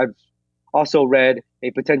see. But I've also read a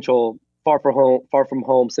potential Far From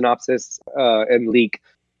Home synopsis and leak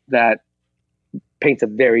that paints a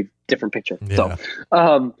very different picture. Yeah.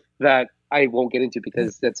 So that I won't get into,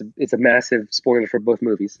 because it's a massive spoiler for both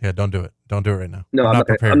movies. Yeah, don't do it. Don't do it right now. No, I'm not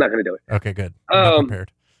prepared. I'm not going to do it. Okay, good. I'm not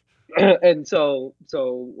prepared. And so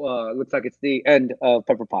looks like it's the end of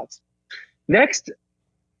Pepper Potts. Next,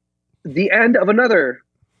 the end of another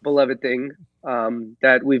beloved thing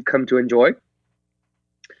that we've come to enjoy.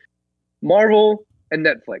 Marvel and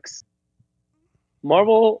Netflix.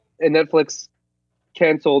 Marvel and Netflix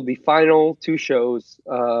canceled the final 2 shows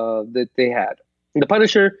that they had. The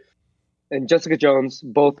Punisher and Jessica Jones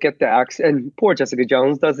both get the axe, and poor Jessica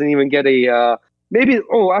Jones doesn't even get a maybe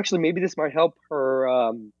this might help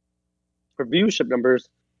her viewership numbers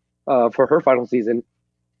for her final season,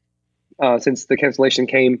 since the cancellation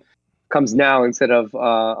comes now instead of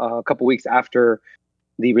a couple weeks after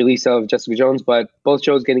the release of Jessica Jones. But both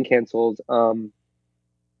shows getting canceled.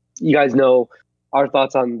 You guys know our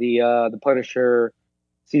thoughts on the Punisher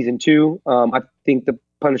season 2. I think the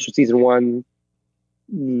Punisher season 1.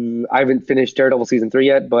 I haven't finished Daredevil season 3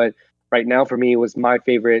 yet, but right now for me it was my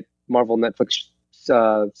favorite Marvel Netflix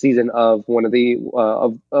season of one of the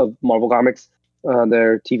of Marvel Comics,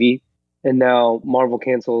 their TV. And now Marvel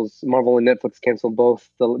and Netflix canceled both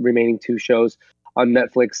the remaining 2 shows on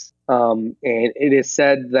Netflix. And it is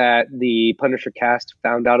said that the Punisher cast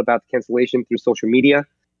found out about the cancellation through social media.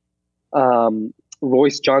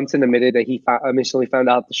 Royce Johnson admitted that he initially found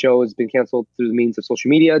out the show has been canceled through the means of social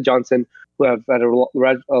media. Johnson, who have had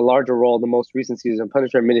a larger role in the most recent season of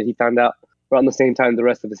Punisher, admitted he found out around the same time the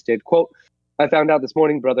rest of us did. Quote, "I found out this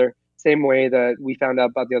morning, brother, same way that we found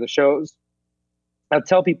out about the other shows. I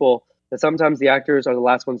tell people that sometimes the actors are the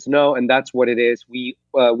last ones to know, and that's what it is.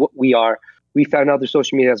 What we are. We found out through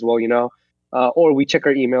social media as well, or we check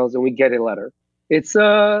our emails and we get a letter. It's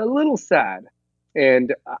a little sad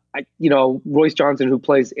and Royce Johnson, who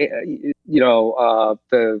plays the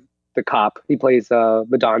cop, he plays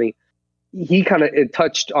Madani. He kind of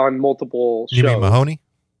touched on multiple shows. You mean Mahoney?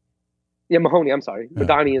 Yeah, Mahoney. I'm sorry, Yeah,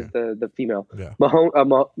 Madani okay. is the female. Yeah.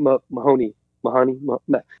 Mahoney.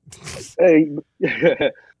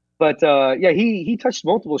 But he touched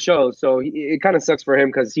multiple shows, so it kind of sucks for him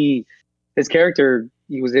because his character,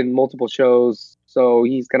 he was in multiple shows, so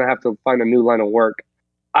he's gonna have to find a new line of work.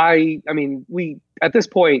 I mean, we at this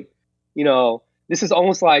point, this is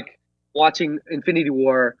almost like watching Infinity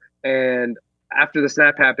War, and after the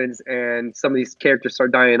snap happens, and some of these characters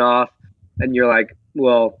start dying off, and you're like,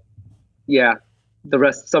 well, yeah,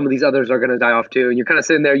 some of these others are gonna die off too, and you're kind of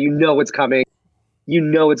sitting there, it's coming.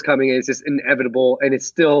 It's just inevitable, and it's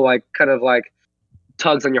still like kind of like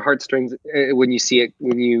tugs on your heartstrings when you see it,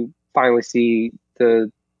 when you finally see the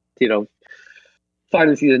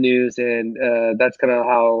news. And that's kind of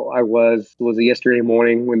how I was yesterday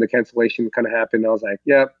morning when the cancellation kind of happened. I was like,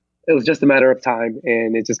 yeah, it was just a matter of time,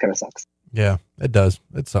 and it just kind of sucks. Yeah, it does.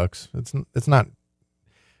 It sucks. It's not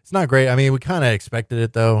great. I mean, we kind of expected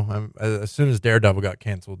it though. As soon as Daredevil got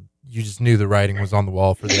canceled, you just knew the writing was on the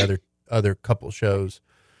wall for the other couple shows.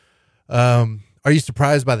 Are you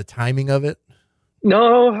surprised by the timing of it?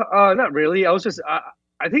 No, not really. I was just,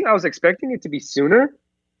 I think I was expecting it to be sooner.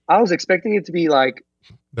 I was expecting it to be like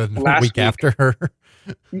The last week after her.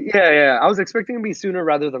 Yeah. I was expecting it to be sooner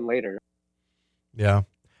rather than later. Yeah.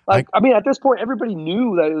 I mean, at this point, everybody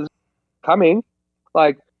knew that it was coming.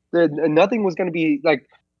 Like, nothing was going to be like.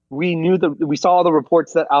 We saw all the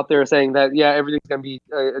reports that out there saying that everything's going to be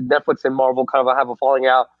Netflix and Marvel kind of have a falling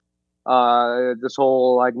out. This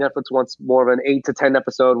whole like Netflix wants more of an 8 to 10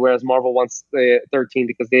 episode, whereas Marvel wants 13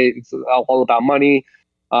 because it's all about money.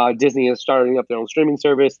 Disney is starting up their own streaming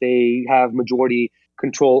service. They have majority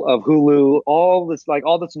control of Hulu. All this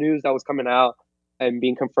news that was coming out and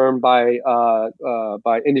being confirmed by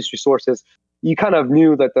industry sources, you kind of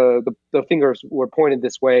knew that the fingers were pointed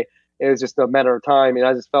this way. It was just a matter of time, and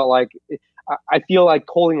I just felt like I feel like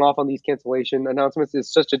holding off on these cancellation announcements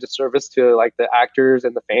is such a disservice to like the actors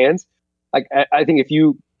and the fans. Like I think if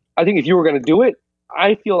you were going to do it,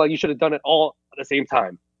 I feel like you should have done it all at the same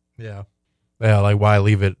time. Yeah. Like why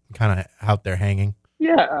leave it kind of out there hanging?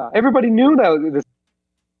 Yeah, everybody knew that.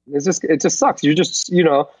 It just sucks. You're just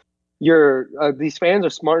these fans are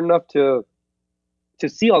smart enough to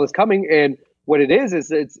see all this coming, and what it is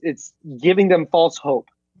it's giving them false hope.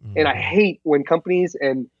 And I hate when companies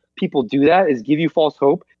and people do that, is give you false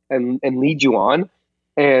hope and lead you on.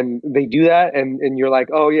 And they do that, and you're like,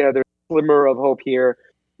 oh yeah, there's a glimmer of hope here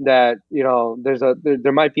that,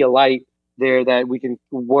 there might be a light there that we can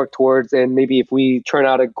work towards. And maybe if we turn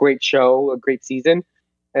out a great show, a great season,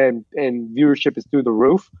 and viewership is through the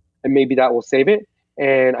roof, and maybe that will save it.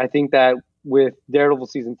 And I think that with Daredevil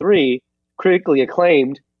season 3, critically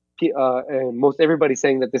acclaimed, and most everybody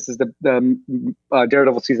saying that this is the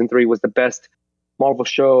Daredevil season 3 was the best Marvel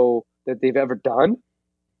show that they've ever done,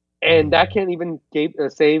 and that can't even save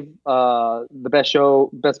the best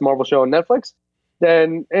Marvel show on Netflix.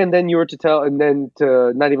 Then you were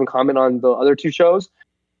to not even comment on the other two shows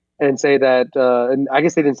and say that, and I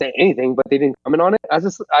guess they didn't say anything, but they didn't comment on it.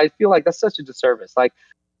 I feel like that's such a disservice. Like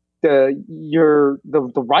the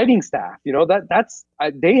writing staff,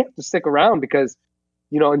 they have to stick around because,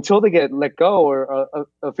 until they get let go or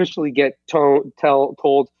officially get told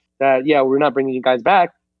that, we're not bringing you guys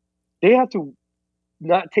back, they have to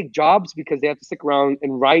not take jobs because they have to stick around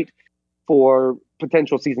and write for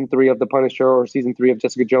potential season 3 of The Punisher or season 3 of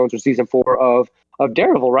Jessica Jones or season 4 of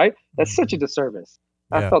Daredevil, right? That's such a disservice.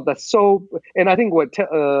 Yeah. I felt that's so, and I think was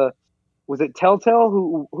it Telltale?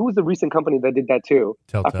 Who was the recent company that did that too?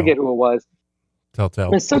 Telltale. I forget who it was.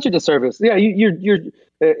 Telltale. It's such a disservice. Yeah, you're.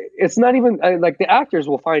 It's not even like the actors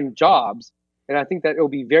will find jobs, and I think that it'll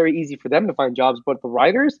be very easy for them to find jobs. But the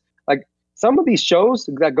writers, like some of these shows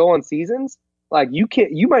that go on seasons, like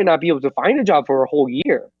you might not be able to find a job for a whole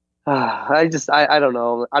year. I don't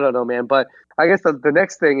know, man. But I guess the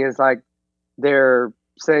next thing is like they're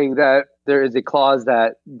saying that there is a clause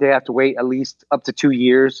that they have to wait at least up to 2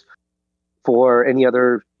 years for any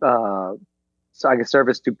other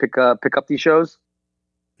service to pick up these shows.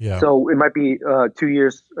 Yeah. So it might be 2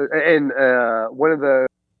 years. And one of the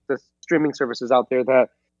streaming services out there that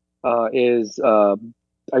is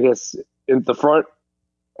I guess in the front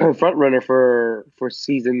runner for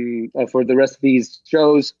season for the rest of these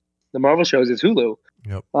shows, the Marvel shows, is Hulu.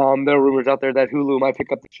 Yep. There are rumors out there that Hulu might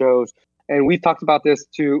pick up the shows, and we've talked about this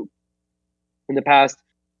too in the past,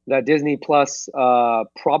 that Disney Plus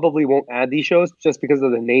probably won't add these shows just because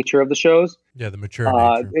of the nature of the shows. Yeah, the mature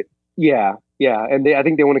nature. Yeah, and I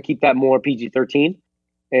think they want to keep that more PG-13,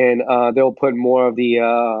 and they'll put more of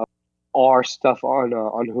the R stuff on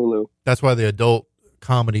Hulu. That's why the adult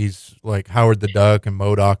comedies like Howard the Duck and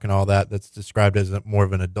MODOK and all that's described as more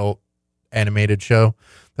of an adult animated show.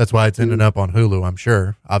 That's why it's ending up on Hulu, I'm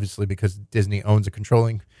sure. Obviously, because Disney owns a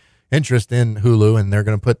controlling interest in Hulu, and they're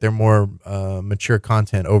going to put their more mature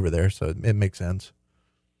content over there, so it makes sense.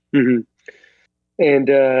 Mm-hmm. And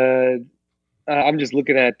I'm just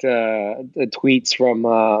looking at the tweets from.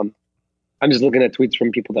 I'm just looking at tweets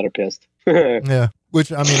from people that are pissed. Yeah,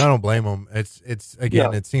 which I mean, I don't blame them. It's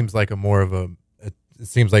again, It seems like it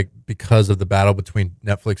seems like because of the battle between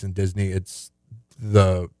Netflix and Disney, it's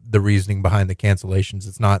the reasoning behind the cancellations.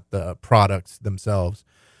 It's not the products themselves.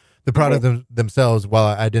 The product themselves, while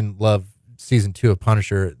I didn't love season 2 of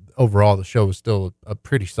Punisher, overall the show was still a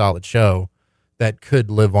pretty solid show that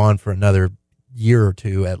could live on for another year or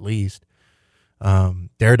two at least.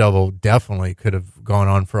 Daredevil definitely could have gone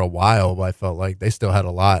on for a while, but I felt like they still had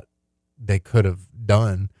a lot they could have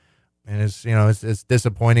done. And it's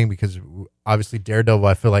disappointing because obviously Daredevil,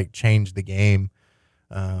 I feel like, changed the game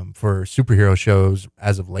for superhero shows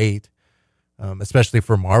as of late, especially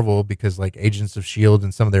for Marvel, because like Agents of S.H.I.E.L.D.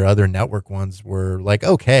 and some of their other network ones were like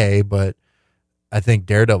okay, but I think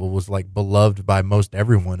Daredevil was like beloved by most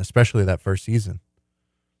everyone, especially that first season.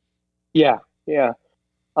 Yeah.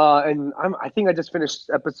 And I think I just finished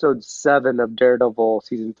episode 7 of Daredevil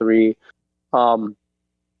season 3.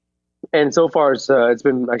 And so far it's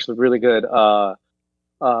been actually really good.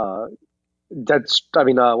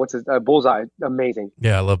 What's his Bullseye? Amazing.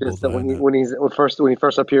 Yeah, I love Bullseye. When he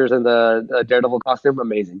first appears in the Daredevil costume,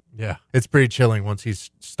 amazing. Yeah, it's pretty chilling once he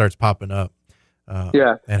starts popping up.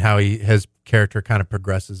 Yeah, and how his character kind of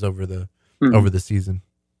progresses over the season.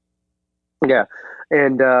 Yeah,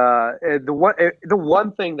 and the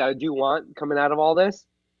one thing that I do want coming out of all this,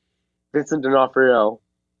 Vincent D'Onofrio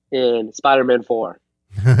in Spider-Man 4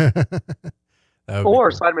 or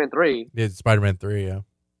cool. Spider-Man 3. Yeah, Spider-Man 3. Yeah.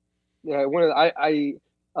 Yeah,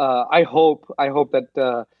 I hope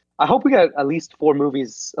that I hope we get at least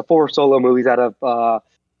 4 solo movies out of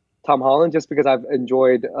Tom Holland, just because I've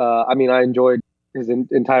enjoyed. I enjoyed his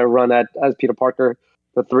entire run as Peter Parker,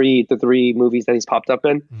 the three movies that he's popped up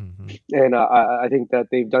in, and I think that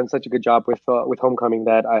they've done such a good job with Homecoming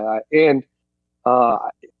that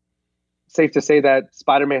safe to say that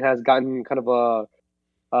Spider-Man has gotten kind of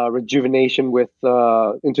a rejuvenation with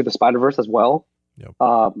Into the Spider-Verse as well. Yep.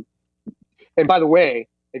 And by the way,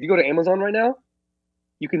 if you go to Amazon right now,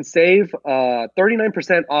 you can save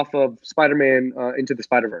 39% off of Spider-Man Into the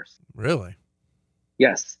Spider-Verse. Really?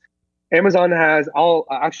 Yes. Amazon has. I'll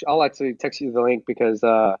actually text you the link because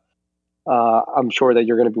I'm sure that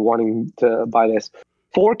you're going to be wanting to buy this.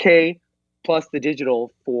 4K plus the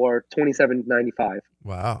digital for $27.95.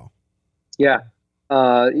 Wow. Yeah.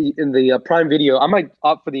 In the Prime Video, I might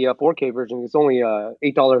opt for the 4K version. It's only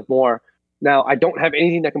 $8 more. Now, I don't have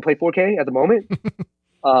anything that can play 4K at the moment.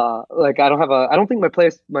 I don't think my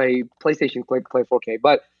PlayStation can play 4K,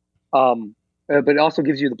 but it also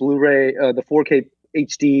gives you the Blu-ray, the 4K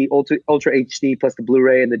HD, Ultra HD plus the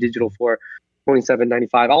Blu-ray and the digital for $27.95.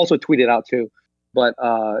 I also tweeted out too, but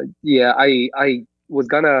I was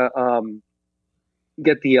gonna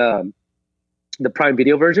get the Prime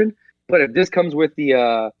Video version, but if this comes with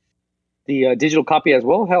the digital copy as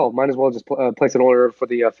well, hell, might as well just place an order for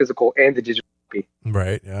the physical and the digital copy.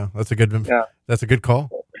 Right. Yeah, that's a good call.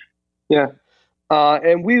 Yeah.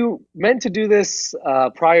 And we meant to do this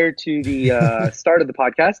prior to the start of the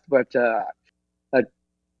podcast, but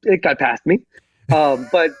it got past me.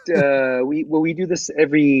 But we do this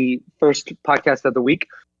every first podcast of the week.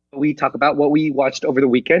 We talk about what we watched over the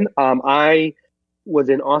weekend. I was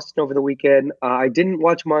in Austin over the weekend. I didn't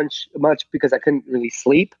watch much because I couldn't really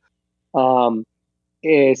sleep. And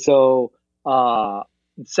so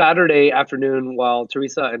Saturday afternoon, while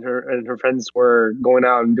Teresa and her friends were going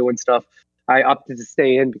out and doing stuff, I opted to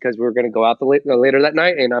stay in because we were going to go out later that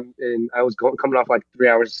night, and I was coming off like 3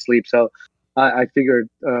 hours of sleep, so I figured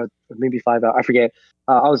maybe 5 hours. I forget.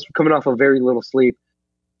 I was coming off of very little sleep,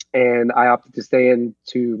 and I opted to stay in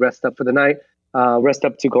to rest up for the night, rest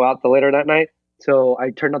up to go out later that night. So I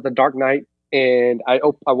turned on The Dark Knight, and I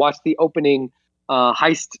watched the opening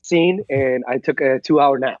heist scene, and I took a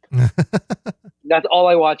 2-hour nap. That's all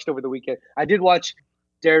I watched over the weekend. I did watch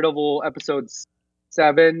Daredevil episode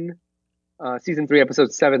 7, season 3,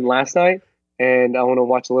 episode 7 last night, and I want to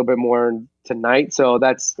watch a little bit more tonight. So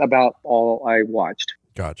that's about all I watched.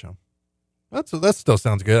 Gotcha. That still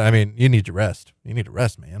sounds good. I mean, you need to rest. You need to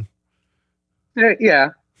rest, man. Yeah.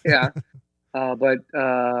 But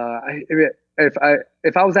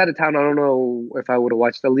if I was out of town, I don't know if I would have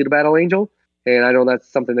watched Alita Battle Angel. and I know that's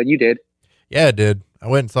something that you did. Yeah, I did. I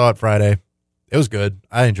went and saw it Friday. It was good.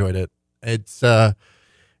 I enjoyed it. It's a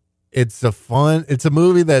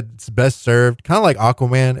movie that's best served, kind of like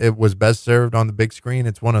Aquaman. It was best served on the big screen.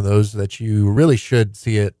 It's one of those that you really should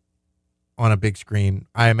see it on a big screen,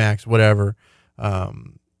 IMAX, whatever.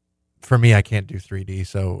 For me, I can't do 3D,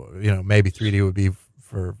 so maybe 3D would be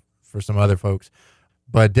for some other folks,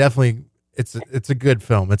 but definitely it's a good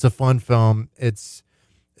film. It's a fun film. It's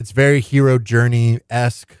very hero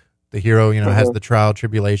journey-esque. The hero, has the trial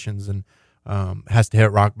tribulations and has to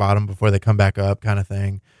hit rock bottom before they come back up, kind of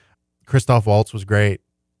thing. Christoph Waltz was great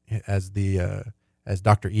as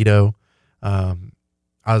Dr. Ito.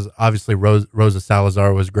 Obviously Rosa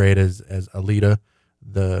Salazar was great as Alita,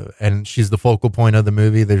 and she's the focal point of the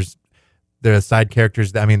movie. There are side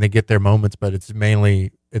characters that, they get their moments, but it's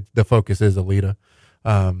mainly the focus is Alita.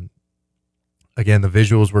 Again, the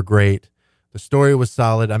visuals were great. The story was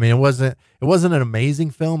solid. It wasn't an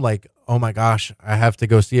amazing film, like, oh my gosh, I have to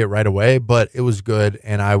go see it right away, but it was good,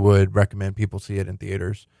 and I would recommend people see it in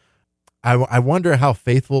theaters. I wonder how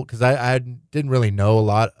faithful, because I didn't really know a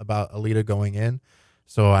lot about Alita going in,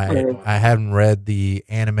 so I haven't read the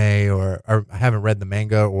anime or I haven't read the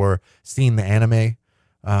manga or seen the anime,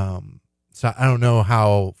 so I don't know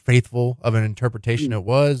how faithful of an interpretation it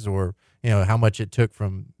was, or how much it took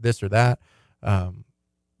from this or that.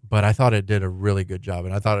 But I thought it did a really good job,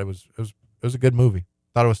 and I thought it was a good movie.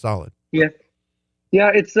 Thought it was solid. Yeah,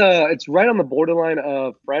 it's right on the borderline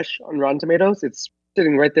of fresh on Rotten Tomatoes. It's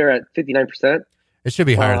sitting right there at 59%. It should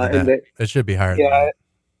be higher than that. It should be higher than that.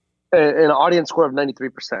 An audience score of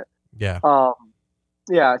 93%. Yeah.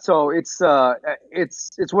 Yeah. So it's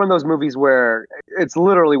one of those movies where it's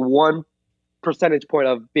literally 1 percentage point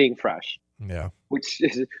of being fresh. Yeah.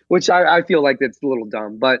 Which I feel like that's a little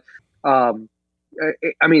dumb, but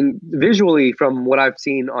visually, from what I've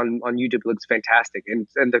seen on YouTube, it looks fantastic, and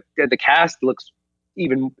the cast looks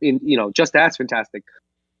even just as fantastic.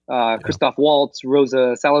 Christoph Waltz,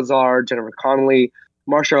 Rosa Salazar, Jennifer Connelly,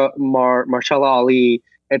 Marshala Ali,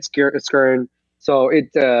 Ed Skrein. So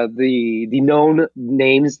the known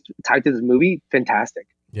names tied to this movie, fantastic.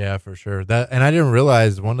 Yeah, for sure. And I didn't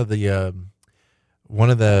realize one of the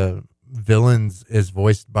villains is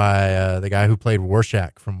voiced by the guy who played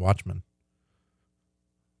Rorschach from Watchmen.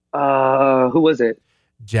 Who was it?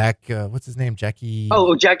 Jack, what's his name? Jackie.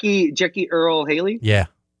 Oh, Jackie Earl Haley. Yeah.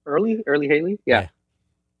 Early Haley. Yeah.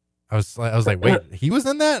 I was like, wait, he was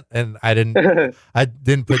in that, and I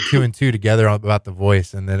didn't put 2 and 2 together about the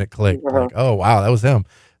voice, and then it clicked. Like, oh wow, that was him.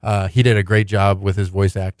 He did a great job with his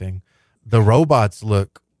voice acting. The robots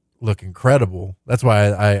look incredible. That's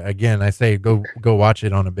why I say go watch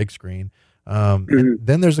it on a big screen. And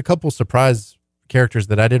then there's a couple surprise characters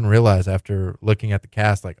that I didn't realize after looking at the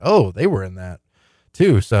cast, like, oh, they were in that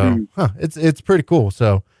too. So it's pretty cool.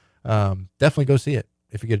 So definitely go see it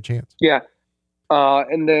if you get a chance. Yeah.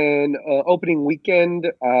 And then opening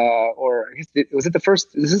weekend, or I guess was it the first?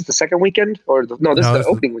 This is the second weekend, or this is the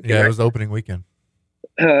opening weekend. Yeah, right? It was the opening weekend.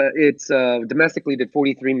 It's domestically did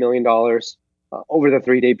 $43 million over the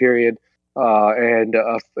 3-day period, and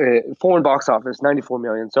foreign box office $94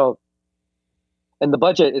 million. So, and the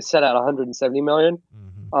budget is set at $170 million.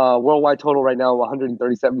 Worldwide total right now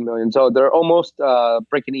 $137 million. So they're almost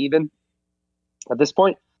breaking even at this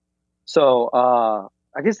point. So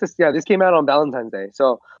I guess this came out on Valentine's Day.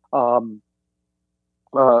 So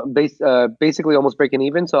basically almost breaking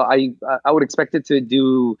even. So I would expect it to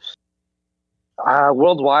do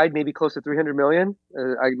worldwide maybe close to 300 million.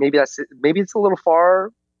 Maybe it's a little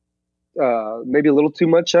far. Maybe a little too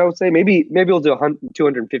much, I would say. Maybe it'll do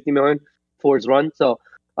 250 million for its run. So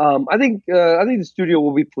I think the studio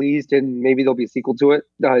will be pleased, and maybe there'll be a sequel to it.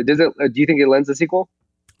 Do you think it lends a sequel?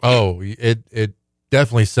 Oh, it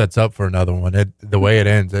definitely sets up for another one. The way it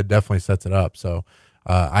ends, it definitely sets it up. So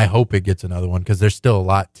I hope it gets another one, because there's still a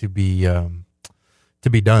lot to be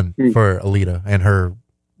done for Alita and her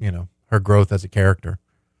growth as a character.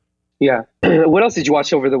 Yeah. What else did you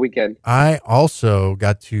watch over the weekend? I also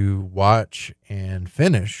got to watch and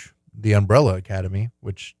finish The Umbrella Academy,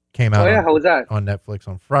 which came out how was that? On Netflix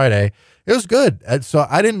on Friday. It was good. So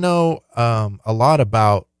I didn't know a lot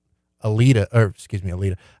about Alita.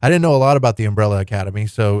 I didn't know a lot about The Umbrella Academy.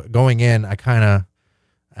 So going in, it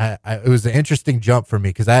was an interesting jump for me,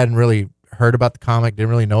 because I hadn't really heard about the comic, didn't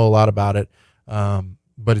really know a lot about it.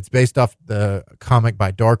 But it's based off the comic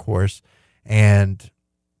by Dark Horse, and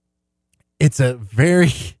it's a very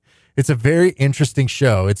interesting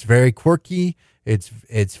show. It's very quirky.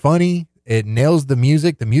 It's funny. It nails the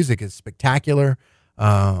music. The music is spectacular.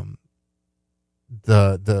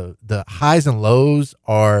 the highs and lows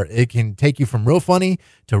it can take you from real funny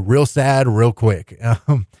to real sad real quick.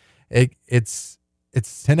 It's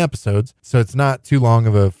 10 episodes, so it's not too long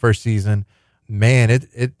of a first season. Man,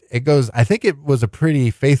 it goes. I think it was a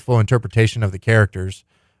pretty faithful interpretation of the characters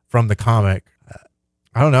from the comic.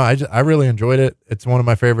 I don't know. I really enjoyed it. It's one of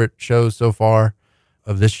my favorite shows so far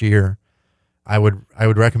of this year. I would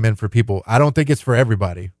recommend for people. I don't think it's for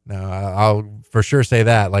everybody. No, I'll for sure say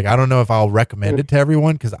that. Like, I don't know if I'll recommend it to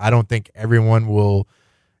everyone, because I don't think everyone will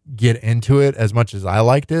get into it as much as I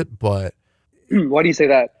liked it. But why do you say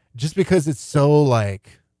that? Just because it's so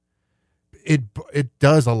like it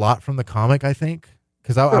does a lot from the comic, I think.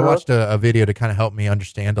 Because I watched a video to kind of help me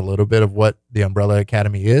understand a little bit of what the Umbrella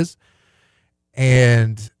Academy is,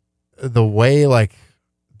 and the way like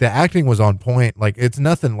the acting was on point. Like, it's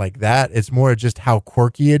nothing like that. It's more just how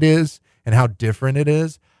quirky it is and how different it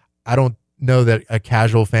is. I don't know that a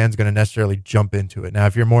casual fan's going to necessarily jump into it. Now,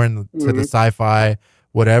 if you're more into the sci-fi,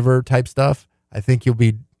 whatever type stuff, I think you'll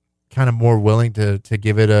be kind of more willing to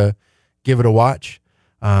give it a watch.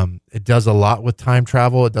 It does a lot with time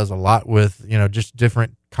travel. It does a lot with, just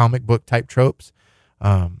different comic book type tropes.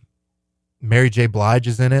 Mary J. Blige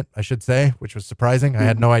is in it, I should say, which was surprising. I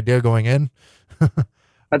had no idea going in.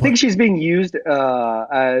 I think she's being used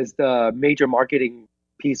as the major marketing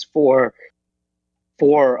piece for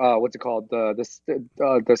what's it called,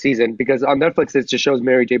 the season, because on Netflix it just shows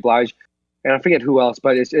Mary J. Blige, and I forget who else,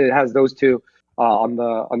 but it has those two on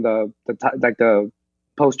the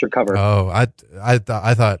poster cover. Oh, I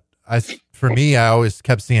thought for me, I always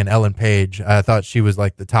kept seeing Ellen Page. I thought she was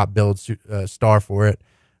like the top billed star for it.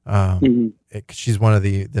 She's one of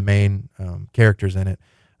the main characters in it.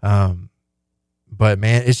 But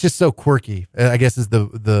man, it's just so quirky, I guess is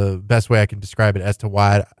the best way I can describe it, as to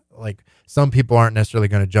why like some people aren't necessarily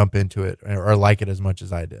going to jump into it or like it as much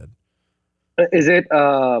as I did. Is it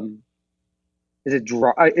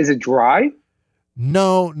dry? Is it dry?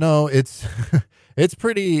 No, it's it's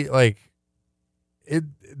pretty like it.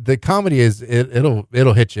 The comedy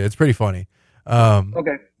it'll hit you. It's pretty funny.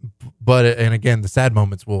 Okay. But and again, the sad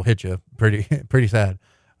moments will hit you pretty sad.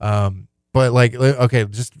 But like, okay,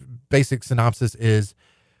 just basic synopsis is: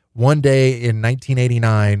 one day in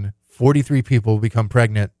 1989, 43 people become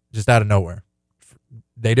pregnant just out of nowhere.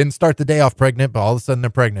 They didn't start the day off pregnant, but all of a sudden they're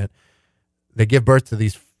pregnant. They give birth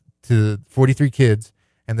to 43 kids,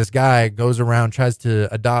 and this guy goes around, tries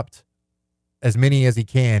to adopt as many as he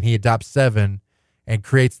can. He adopts 7 and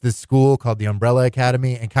creates this school called the Umbrella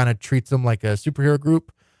Academy, and kind of treats them like a superhero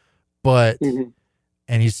group. But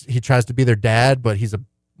and he tries to be their dad, but he's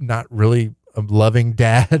not really a loving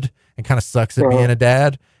dad, and kind of sucks at being a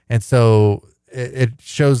dad. And so it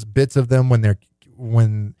shows bits of them when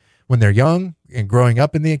they're young and growing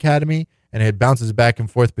up in the academy, and it bounces back and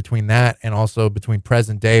forth between that and also between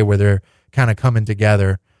present day, where they're kind of coming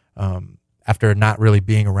together after not really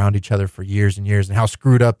being around each other for years and years, and how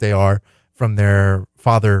screwed up they are from their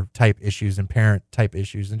father type issues and parent type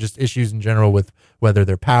issues, and just issues in general with whether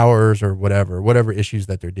their powers or whatever issues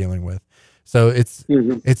that they're dealing with. So it's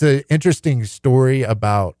an interesting story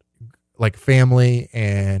about like family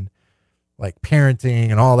and like parenting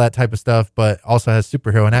and all that type of stuff, but also has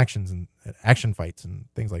superhero and action fights and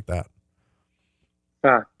things like that.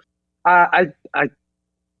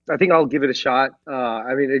 I think I'll give it a shot.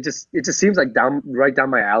 I mean, it just seems like right down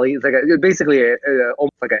my alley. It's like basically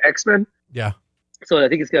almost like an X-Men. Yeah. So I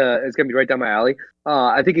think it's gonna be right down my alley.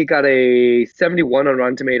 I think it got a 71 on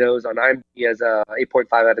Rotten Tomatoes. On IMDb as a 8.5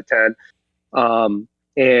 out of 10.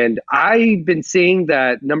 And I've been seeing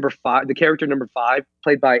that number 5, the character number 5,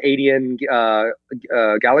 played by Aidan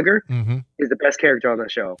Gallagher, is the best character on the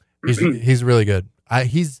show. He's really good. I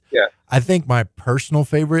think my personal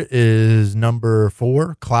favorite is number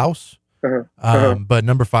 4, Klaus. But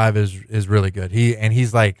number 5 is really good.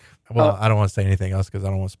 He's like, well, I don't want to say anything else because I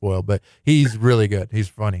don't want to spoil, but he's really good. He's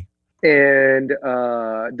funny. And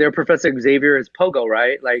their Professor Xavier is Pogo,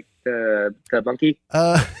 right? Like the monkey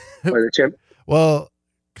or the chimp. Well,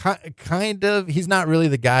 kind of. He's not really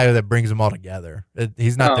the guy that brings them all together.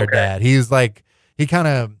 He's not their dad. He's like he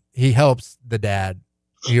helps the dad,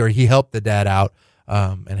 or he helped the dad out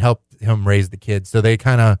and helped him raise the kids. So they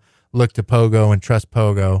kind of look to Pogo and trust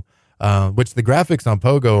Pogo, which the graphics on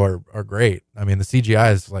Pogo are great. I mean, the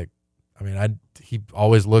CGI is like, he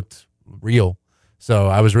always looked real. So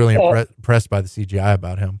I was really impressed by the CGI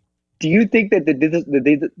about him. Do you think that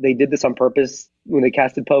they did this on purpose when they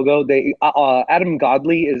casted Pogo? Adam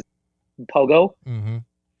Godley is Pogo. Kind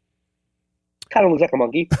of looks like a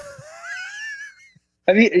monkey.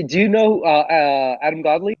 Do you know Adam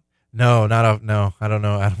Godley? No, no, I don't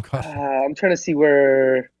know Adam Godley. I'm trying to see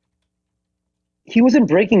where. he was in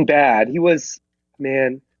Breaking Bad. He was,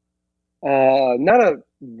 man, not a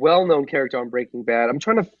well-known character on Breaking Bad. I'm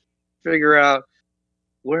trying to figure out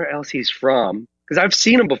where else he's from because I've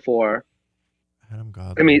seen him before. Adam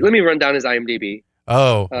Let me Godley. run down his IMDb.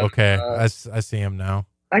 Oh, Uh, okay. uh, I see him now.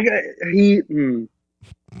 I got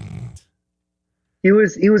he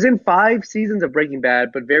was in 5 seasons of Breaking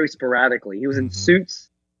Bad, but very sporadically. He was in Mhm. Suits.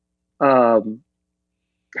 Man,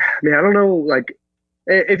 I don't know. Like,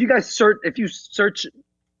 if you search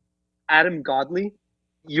Adam Godley,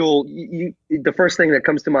 the first thing that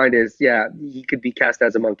comes to mind is he could be cast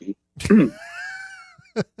as a monkey.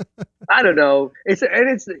 I don't know. Maybe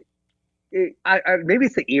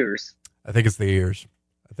it's the ears. I think it's the ears.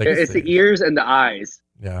 I think It's the ears and the eyes.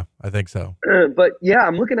 Yeah, I think so. But yeah,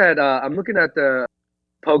 I'm looking at the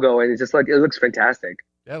Pogo, and it's just like it looks fantastic.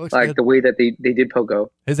 Yeah, it looks Like good. the way that they did Pogo.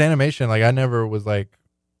 His animation, like I never was like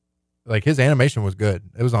his animation was good.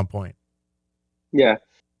 It was on point. Yeah,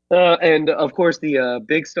 and of course the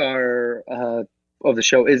big star of the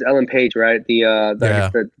show is Ellen Page, right? Yeah.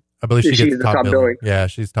 I believe she She's gets the top top billing. billing. Yeah,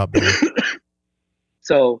 she's top billing.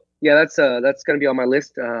 So yeah, that's gonna be on my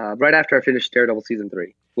list right after I finish Daredevil season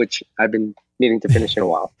 3, which I've been meaning to finish in a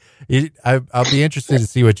while. I'll be interested to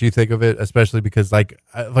see what you think of it, especially because like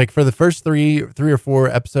for the first three or four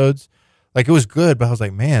episodes, like it was good, but I was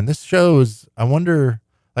like, man, this shows. I wonder.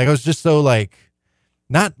 Like I was just so like,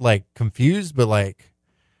 not like confused, but like,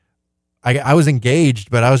 I was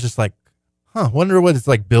engaged, but I was just like, wonder what it's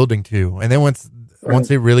like building to. And then once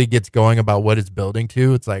it really gets going about what it's building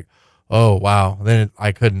to, it's like, oh wow. Then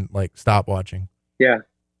I couldn't like stop watching. Yeah,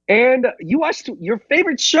 and you watched your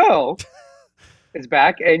favorite show. Is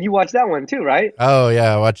back, and you watched that one too, right? Oh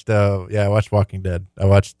yeah, I watched Walking Dead. I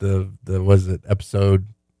watched the was it episode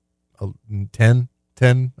 10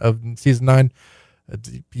 of season 9.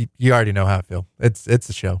 You already know how I feel. It's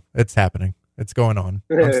a show. It's happening. It's going on.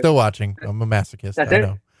 I'm still watching. I'm a masochist. That's I it?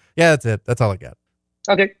 know. Yeah, that's it. That's all I got.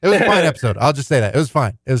 Okay. It was a fine episode. I'll just say that. It was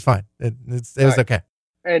fine. It was fine. It was right. okay.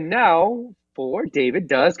 And now for David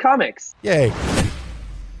Does Comics. Yay.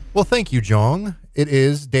 Well, thank you, Jong. It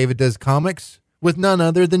is David Does Comics with none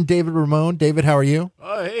other than David Ramone. David, how are you?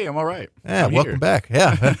 Oh, hey, I'm all right. Yeah, I'm welcome here. back.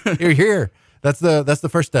 Yeah, you're here. That's the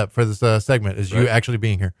first step for this segment is you Right. actually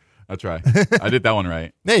being here. That's right. I did that one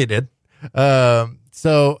right. Yeah, you did.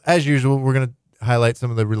 So as usual, we're gonna highlight some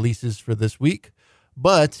of the releases for this week.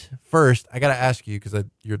 But first, I gotta ask you because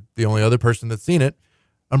you're the only other person that's seen it.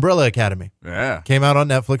 Umbrella Academy Yeah. came out on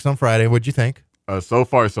Netflix on Friday. What'd you think? So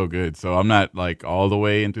far, so good. So I'm not like all the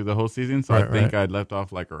way into the whole season. So Right, I think right. I'd left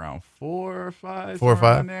off like around 4 or 5. 4 or somewhere 5.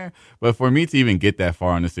 around there. But for me to even get that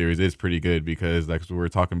far in the series is pretty good because, like we were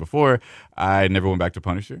talking before, I never went back to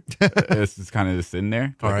Punisher. It's just kind of just sitting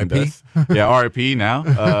there. collecting R.I.P.. dust. Yeah, R.I.P.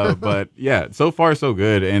 now. But yeah, so far so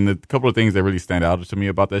good. And the couple of things that really stand out to me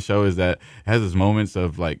about that show is that it has its moments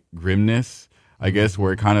of like grimness, I guess,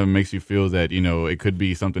 where it kind of makes you feel that, it could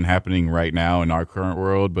be something happening right now in our current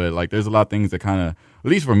world. But like there's a lot of things that kind of, at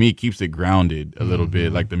least for me, keeps it grounded a little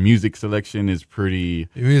bit. Like the music selection is pretty.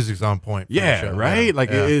 The music's on point. For the Yeah, show. right? Yeah. Like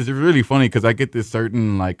Yeah. it is really funny because I get this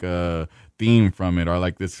certain like theme from it or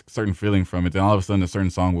like this certain feeling from it. Then all of a sudden a certain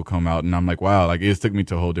song will come out and I'm like, wow, like it just took me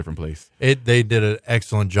to a whole different place. They did an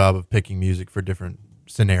excellent job of picking music for different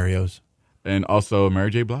scenarios. And also Mary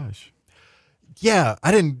J. Blige. Yeah, I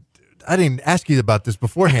didn't ask you about this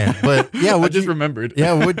beforehand, but yeah, I just remembered.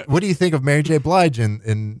 Yeah, what do you think of Mary J. Blige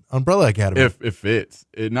in Umbrella Academy? If it fits.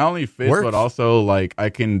 It not only fits, Works. but also like I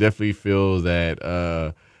can definitely feel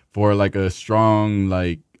that for like a strong,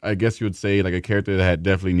 like I guess you would say like a character that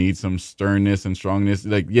definitely needs some sternness and strongness.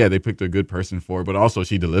 Like, yeah, they picked a good person for it, but also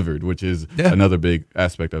she delivered, which is another big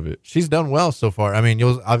aspect of it. She's done well so far. I mean,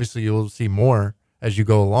 you'll see more as you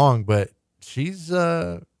go along, but she's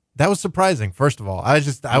that was surprising. First of all, I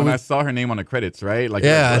saw her name on the credits, right? Like,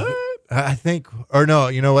 yeah, what? I think, or no,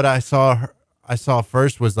 you know what I saw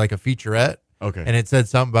first was like a featurette. Okay. And it said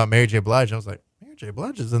something about Mary J. Blige. I was like, Mary J.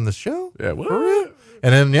 Blige is in the show? Yeah, what? For real?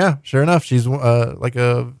 And then, yeah, sure enough, she's like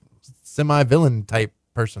a semi-villain type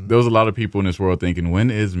person. There was a lot of people in this world thinking, when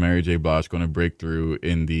is Mary J. Blige going to break through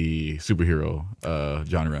in the superhero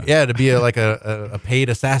genre? Yeah, to be like a paid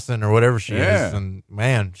assassin or whatever she Yeah. is. And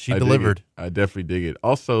man, she I dig delivered. it. I definitely dig it.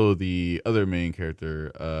 Also, the other main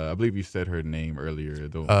character, I believe you said her name earlier.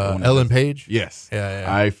 The one that Ellen was- Page? Yes. Yeah.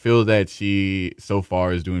 I feel that she, so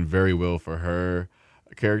far, is doing very well for her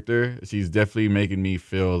character. She's definitely making me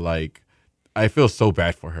feel like I feel so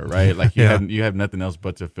bad for her, right? Like Yeah. you have nothing else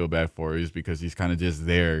but to feel bad for her, is because he's kind of just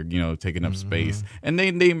there, taking up space, and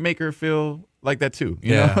they make her feel like that too.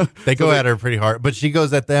 You know? They go at her pretty hard, but she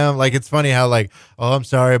goes at them. Like, it's funny how, like, oh, I'm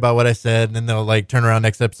sorry about what I said, and then they'll like turn around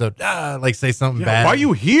next episode, like say something bad. Why are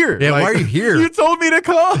you here? Yeah, Like, why are you here? You told me to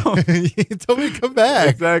come. You told me to come back.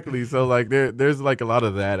 Exactly. So like there's like a lot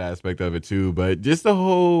of that aspect of it too, but just the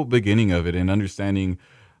whole beginning of it and understanding,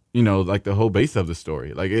 like the whole base of the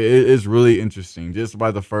story. Like it is really interesting. Just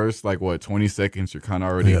by the first 20 seconds, you're kind of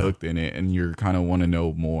already hooked in it, and you're kind of want to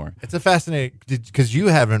know more. It's a fascinating, because you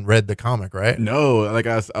haven't read the comic, right? No, like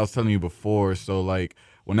I was telling you before. So like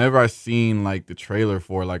whenever I seen like the trailer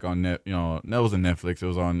for like on that wasn't Netflix, it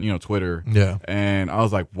was on Twitter. Yeah. And I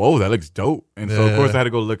was like, whoa, that looks dope. And so of course I had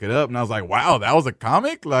to go look it up, and I was like, wow, that was a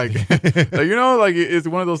comic. Like, it's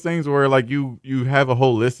one of those things where like you have a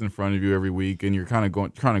whole list in front of you every week, and you're kind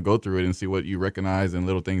of trying to go through it and see what you recognize and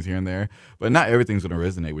little things here and there. But not everything's going to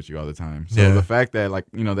resonate with you all the time. So the fact that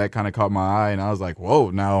that kind of caught my eye, and I was like,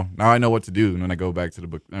 whoa, now I know what to do when I go back to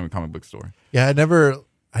the comic book store. Yeah,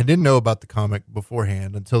 I didn't know about the comic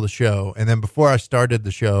beforehand until the show. And then before I started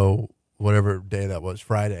the show, whatever day that was,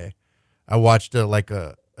 Friday, I watched a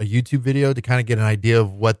YouTube video to kind of get an idea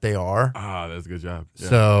of what they are. Ah, that's a good job. Yeah.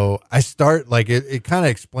 So I it kind of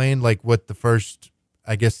explained like what the first,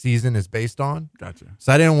 I guess, season is based on. Gotcha.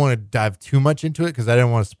 So I didn't want to dive too much into it because I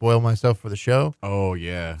didn't want to spoil myself for the show. Oh,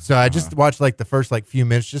 yeah. So I just watched like the first few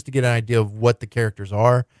minutes just to get an idea of what the characters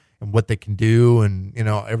are and what they can do, and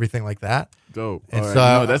everything like that. Dope. And All so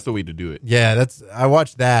right. That's the way to do it. Yeah, I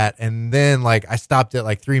watched that, and then I stopped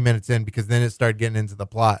at 3 minutes in, because then it started getting into the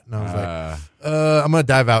plot, and I was I'm gonna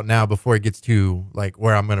dive out now before it gets to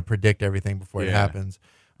where I'm gonna predict everything before it happens.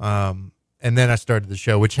 And then I started the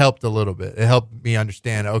show, which helped a little bit. It helped me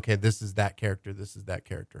understand, okay, this is that character, this is that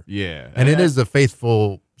character. Yeah. And it is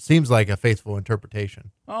seems like a faithful interpretation.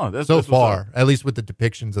 Oh, that's so far, at least with the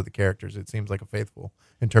depictions of the characters, it seems like a faithful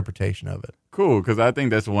interpretation of it. Cool, because I think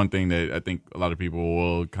that's one thing that I think a lot of people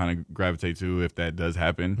will kind of gravitate to if that does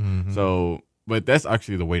happen. Mm-hmm. So, but that's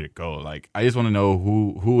actually the way to go. Like, I just want to know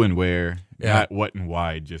who and where, not what and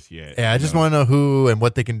why just yet. Yeah, I just want to know who and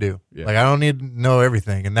what they can do. Yeah. I don't need to know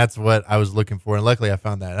everything, and that's what I was looking for. And luckily, I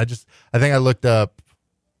found that. I just looked up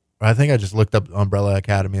Umbrella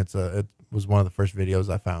Academy. It was one of the first videos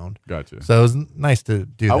I found. Gotcha. So it was nice to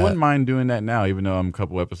do that. I wouldn't mind doing that now, even though I'm a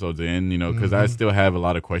couple episodes in, because I still have a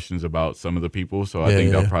lot of questions about some of the people. So I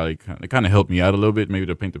think they'll probably kind of help me out a little bit, maybe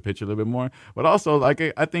to paint the picture a little bit more. But also,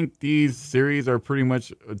 I think these series are pretty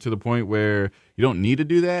much to the point where you don't need to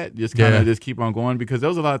do that. Just kind of just keep on going, because there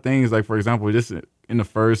was a lot of things, like, for example, just in the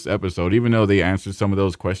first episode, even though they answered some of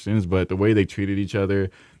those questions, but the way they treated each other,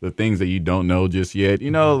 the things that you don't know just yet,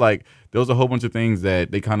 there was a whole bunch of things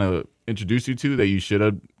that they kind of introduce you to that you should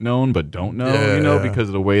have known but don't know, because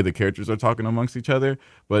of the way the characters are talking amongst each other.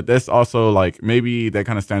 But that's also maybe that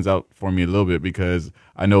kind of stands out for me a little bit, because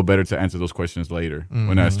I know better to answer those questions later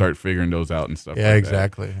when I start figuring those out and stuff. Yeah, like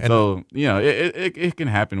exactly. That. So it can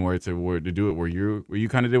happen where to do it where you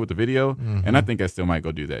kind of did with the video, and I think I still might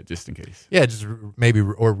go do that just in case. Yeah, just maybe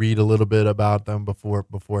or read a little bit about them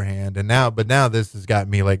beforehand. And now this has got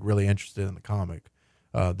me really interested in the comic.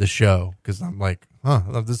 The show, because I'm like,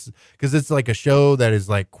 this, because it's like a show that is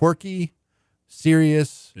quirky,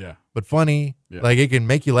 serious, but funny. Yeah. It can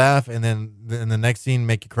make you laugh, and then in the next scene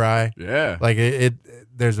make you cry. Yeah, it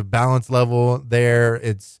there's a balance level there.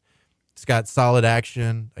 It's got solid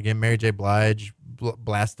action. Again, Mary J. Blige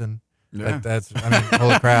blasting. Yeah.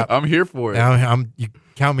 Holy crap! I'm here for it. You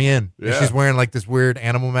count me in. Yeah. She's wearing this weird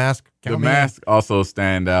animal mask. The mask also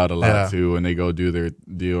stand out a lot too when they go do their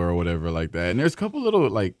deal or whatever like that. And there's a couple little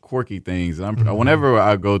quirky things. And whenever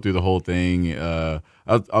I go through the whole thing,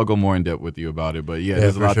 I'll go more in depth with you about it. But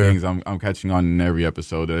there's a lot of things I'm catching on in every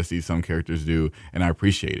episode that I see some characters do, and I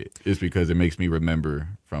appreciate it. It's because it makes me remember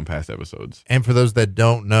from past episodes. And for those that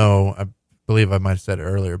don't know, I believe I might have said it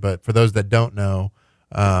earlier, but for those that don't know,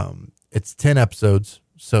 it's 10 episodes,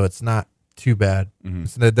 so it's not too bad.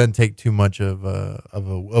 So it doesn't take too much of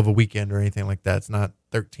a weekend or anything like that. It's not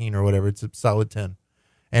 13 or whatever. It's a solid 10,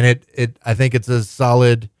 and I think it's a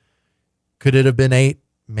solid. Could it have been 8?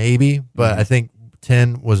 Maybe, but I think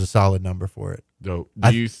 10 was a solid number for it. Dope.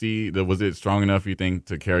 Do you see was it strong enough, you think,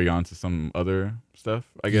 to carry on to some other stuff?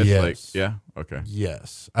 I guess. Yes. Okay.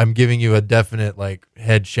 Yes, I'm giving you a definite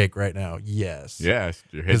head shake right now. Yes. Yeah,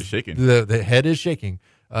 your head is shaking. The head is shaking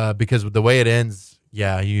because of the way it ends.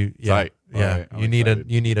 Yeah, Tight. Yeah, right, you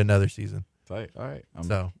need another season. Tight. All right.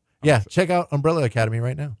 Check out Umbrella Academy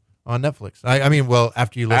right now on Netflix. I mean,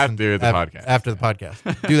 after you listen podcast. After the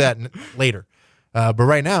podcast, do that later. But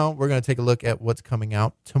right now, we're going to take a look at what's coming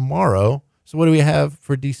out tomorrow. So what do we have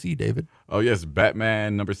for DC, David? Oh, yes,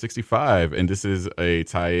 Batman number 65. And this is a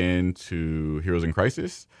tie-in to Heroes in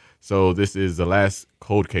Crisis. So this is the last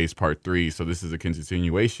Cold Case Part 3. So this is a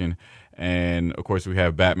continuation. And, of course, we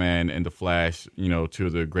have Batman and The Flash, two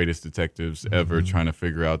of the greatest detectives ever trying to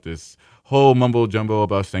figure out this whole mumbo-jumbo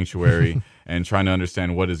about Sanctuary and trying to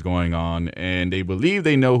understand what is going on. And they believe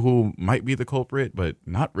they know who might be the culprit, but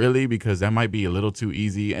not really, because that might be a little too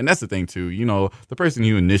easy. And that's the thing, too. The person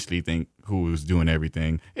you initially think who's doing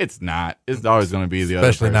everything, it's not. It's always going to be the other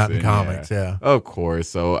person. Especially not in comics, yeah. Of course.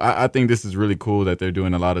 So I think this is really cool that they're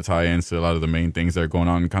doing a lot of tie-ins to a lot of the main things that are going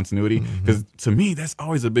on in continuity. Because to me, that's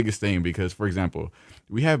always the biggest thing. Because, for example,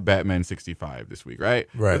 we have Batman 65 this week, right?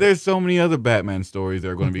 Right. But there's so many other Batman stories that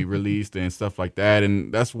are going to be released and stuff like that.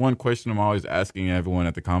 And that's one question I'm always asking everyone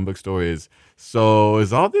at the comic book store is, so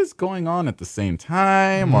is all this going on at the same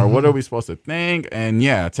time? Or what are we supposed to think? And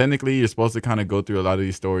yeah, technically, you're supposed to kind of go through a lot of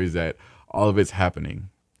these stories that all of it's happening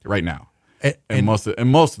right now. And most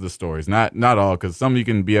of the stories, not all, because some you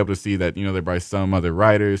can be able to see that they're by some other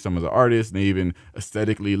writers, some of the artists, and they even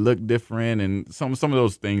aesthetically look different, and some of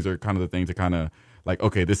those things are kind of the things that kind of like,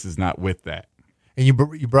 okay, this is not with that. And you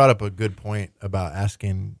brought up a good point about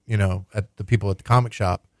asking, at the people at the comic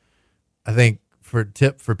shop. I think for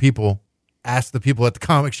people, ask the people at the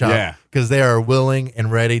comic shop, because they are willing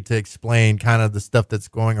and ready to explain kind of the stuff that's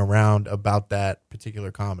going around about that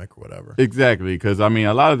particular comic or whatever. Exactly, because I mean,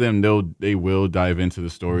 a lot of them they will dive into the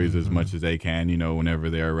stories as much as they can, whenever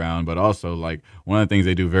they're around. But also, like, one of the things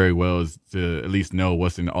they do very well is to at least know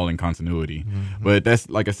what's all in continuity. But that's,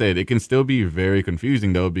 like I said, it can still be very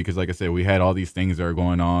confusing though, because like I said, we had all these things that are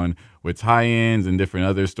going on with tie-ins and different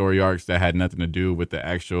other story arcs that had nothing to do with the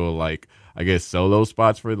actual, like, I guess, solo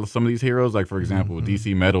spots for some of these heroes. Like, for example,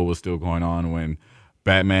 DC Metal was still going on when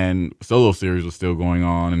Batman solo series was still going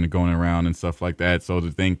on and going around and stuff like that. So to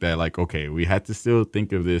think that, like, okay, we had to still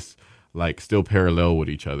think of this, like, still parallel with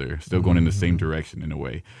each other, still going in the same direction in a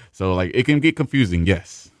way. So, like, it can get confusing,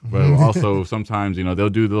 yes. But also sometimes, they'll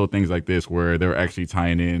do little things like this where they're actually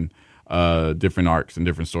tying in different arcs and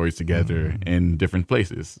different stories together in different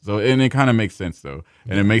places. So, and it kind of makes sense though.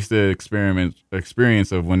 And it makes the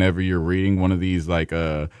experience of whenever you're reading one of these, like,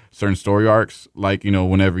 certain story arcs, like,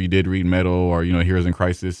 whenever you did read Metal or, Heroes in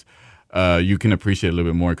Crisis, you can appreciate it a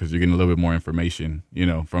little bit more because you're getting a little bit more information,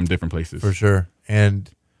 from different places. For sure. And,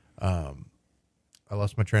 I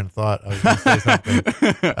lost my train of thought. I was going to say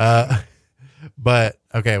something. But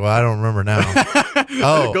okay, well, I don't remember now.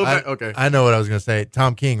 Oh, Go back. Okay. I know what I was going to say.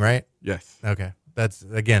 Tom King, right? Yes. Okay. That's,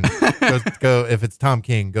 again, go if it's Tom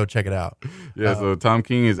King, go check it out. Yeah, so Tom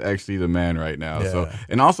King is actually the man right now. Yeah. So,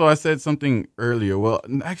 and also I said something earlier. Well,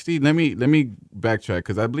 actually, let me backtrack,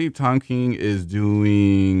 because I believe Tom King is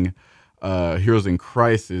doing Heroes in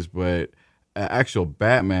Crisis, but actual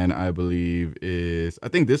Batman, I believe, I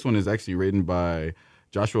think this one is actually written by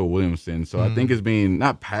Joshua Williamson. So I think it's being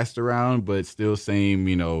not passed around, but still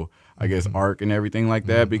same, I guess, arc and everything like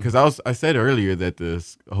that. Because I said earlier that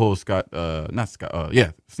this whole Snyder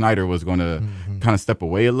was going to kind of step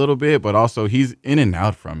away a little bit, but also he's in and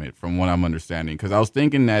out from it, from what I'm understanding. Because I was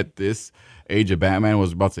thinking that this Age of Batman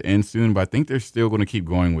was about to end soon, but I think they're still going to keep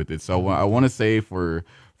going with it. So I want to say for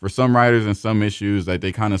some writers and some issues, like,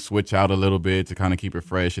 they kind of switch out a little bit to kind of keep it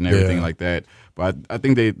fresh and everything like that. But I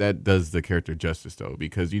think that does the character justice though,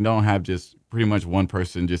 because you don't have just pretty much one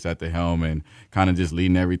person just at the helm and kind of just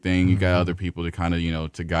leading everything. You got other people to kind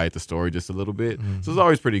of, to guide the story just a little bit. So it's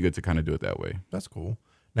always pretty good to kind of do it that way. That's cool.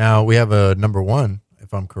 Now we have a number one,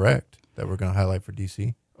 if I'm correct, that we're going to highlight for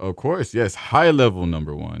DC. Of course, yes. High level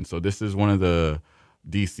number one. So this is one of the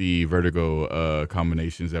DC Vertigo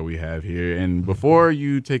combinations that we have here. And before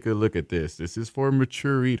you take a look at this is for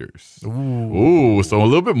mature readers. Ooh, so a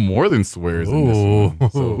little bit more than swears in this one.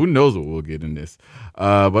 So who knows what we'll get in this.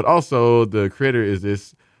 But also the creator is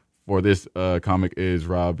this comic is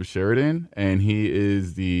Rob Sheridan, and he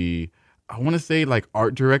is the, I want to say, like,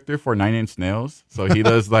 art director for Nine Inch Nails. So he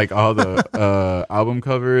does, like, all the album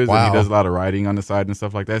covers, and he does a lot of writing on the side and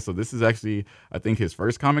stuff like that. So this is actually, I think, his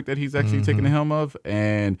first comic that he's actually taking the helm of.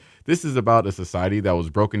 And this is about a society that was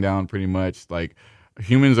broken down pretty much. Like,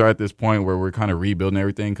 humans are at this point where we're kind of rebuilding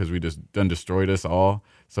everything because we just done destroyed us all.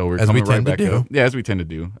 So we're coming right back up. Yeah, as we tend to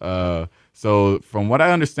do. So from what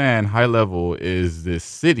I understand, High Level is this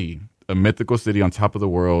city, a mythical city on top of the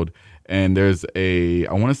world. And there's I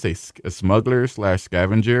want to say a smuggler /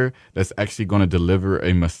 scavenger that's actually going to deliver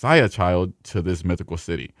a Messiah child to this mythical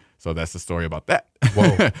city. So that's the story about that.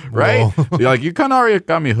 Whoa. Right? Whoa. Like, you kind of already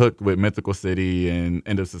got me hooked with mythical city and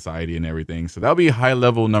end of society and everything. So that'll be High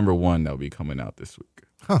Level number one that'll be coming out this week.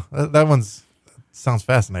 That one's Sounds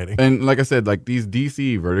fascinating. And like I said, like these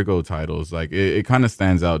DC Vertigo titles, like it kind of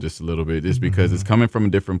stands out just a little bit, just because it's coming from a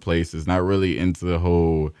different place. It's not really into the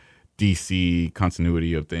whole DC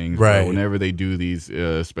continuity of things. Right. But whenever they do these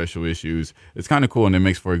special issues, it's kind of cool, and it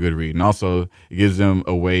makes for a good read. And also, it gives them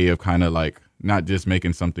a way of kind of like not just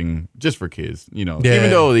making something just for kids, you know. Yeah. Even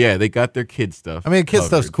though, they got their kid stuff. I mean, kid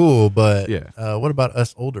stuff's covered. cool, but Yeah. what about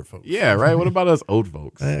us older folks? Yeah, right. What about us old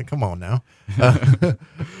folks? Come on now.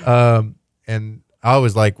 And I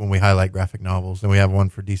always like when we highlight graphic novels, and we have one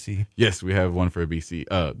for DC. Yes, we have one for DC.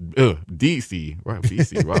 DC. Right,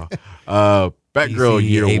 BC. Wow. Batgirl DC,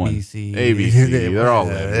 Year ABC, 1. ABC. They're all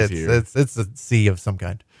letters here. It's a C of some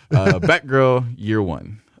kind. Batgirl Year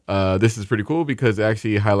 1. This is pretty cool because it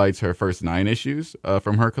actually highlights her first 9 issues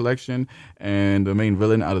from her collection. And the main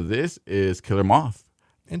villain out of this is Killer Moth.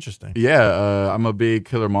 Interesting. Yeah, I'm a big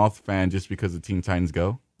Killer Moth fan just because of Teen Titans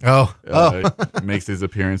Go. Makes his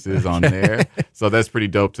appearances on there. So that's pretty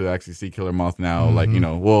dope to actually see Killer Moth now. Like,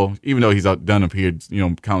 even though he's appeared,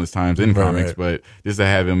 countless times in comics, but just to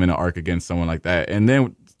have him in an arc against someone like that. And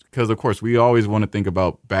then, because of course, we always want to think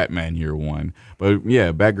about Batman Year 1. But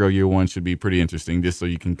yeah, Batgirl Year 1 should be pretty interesting just so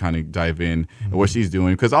you can kind of dive in and what she's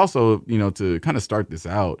doing. Because also, to kind of start this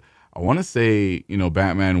out, I want to say,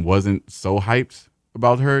 Batman wasn't so hyped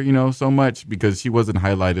about her, so much because she wasn't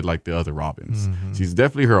highlighted like the other Robins. She's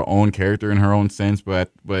definitely her own character in her own sense, but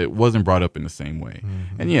it wasn't brought up in the same way.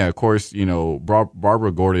 And yeah, of course,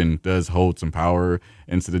 Barbara Gordon does hold some power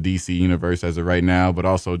into the DC universe as of right now, but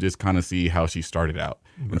also just kind of see how she started out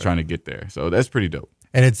and trying to get there. So that's pretty dope.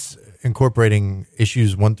 And it's incorporating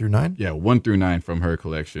issues 1 through 9? Yeah, 1 through 9 from her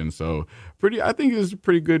collection. So I think it's a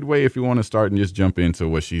pretty good way if you want to start and just jump into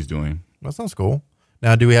what she's doing. That sounds cool.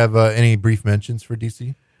 Now, do we have any brief mentions for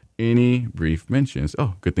DC? Any brief mentions?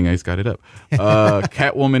 Oh, good thing I just got it up.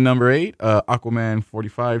 Catwoman number 8, Aquaman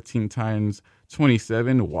 45, Teen Titans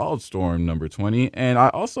 27, Wildstorm number 20. And I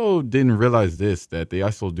also didn't realize that they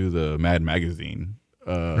also do the Mad Magazine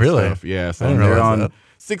really? stuff. Yeah, so I didn't they're realize on that.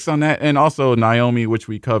 6 on that. And also Naomi, which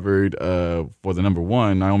we covered for the number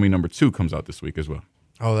 1. Naomi number 2 comes out this week as well.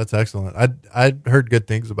 Oh, that's excellent. I heard good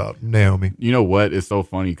things about Naomi. You know what? It's so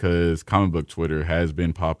funny because comic book Twitter has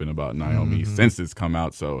been popping about Naomi since it's come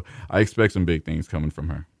out. So I expect some big things coming from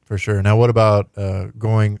her. For sure. Now, what about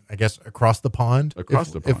going, I guess, across the pond?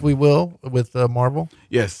 If we will, with Marvel?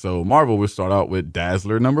 Yes. So Marvel will start out with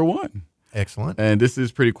Dazzler number 1. Excellent. And this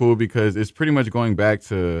is pretty cool because it's pretty much going back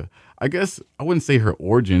to, I guess, I wouldn't say her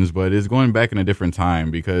origins, but it's going back in a different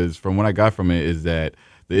time because from what I got from it is that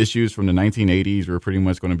the issues from the 1980s were pretty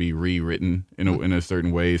much going to be rewritten in a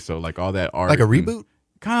certain way. So like all that art, like a reboot,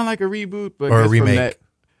 kind of like a reboot, but or a remake.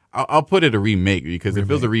 I'll put it a remake because if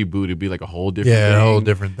it was a reboot, it'd be like a whole different thing. A whole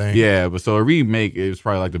different thing. Yeah, but so a remake is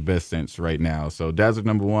probably like the best sense right now. So Dazzler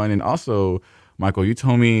number 1, and also Michael, you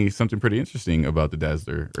told me something pretty interesting about the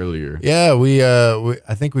Dazzler earlier. Yeah, we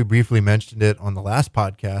I think we briefly mentioned it on the last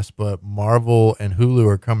podcast, but Marvel and Hulu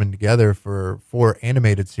are coming together for 4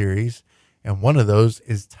 animated series. And one of those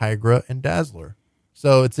is Tigra and Dazzler.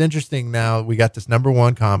 So it's interesting now. We got this number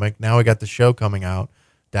 1 comic. Now we got the show coming out.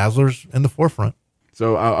 Dazzler's in the forefront.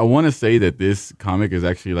 So I want to say that this comic is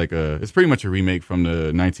actually it's pretty much a remake from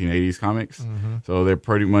the 1980s comics. So they're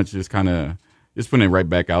pretty much just kind of just putting it right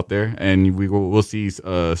back out there. And we'll see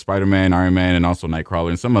Spider-Man, Iron Man, and also Nightcrawler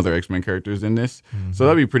and some other X-Men characters in this. So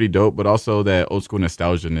that'd be pretty dope. But also that old school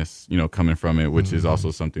nostalgia-ness, coming from it, which is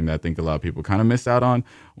also something that I think a lot of people kind of miss out on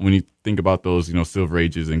when you think about those, silver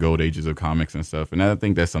ages and gold ages of comics and stuff. And I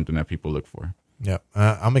think that's something that people look for. Yeah,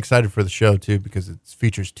 I'm excited for the show, too, because it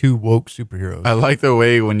features 2 woke superheroes. I like the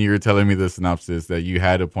way when you were telling me the synopsis that you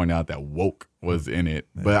had to point out that woke was in it.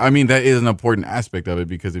 But, I mean, that is an important aspect of it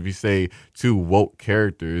because if you say 2 woke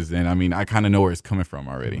characters, then, I mean, I kind of know where it's coming from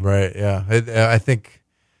already. Right, yeah. I think,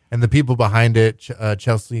 and the people behind it,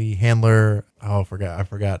 Chelsea Handler, I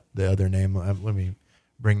forgot the other name. Let me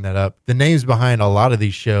bring that up. The names behind a lot of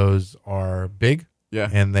these shows are big. Yeah,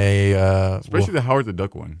 and they especially the Howard the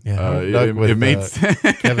Duck one. Yeah, it made sense.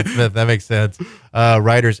 Kevin Smith. That makes sense.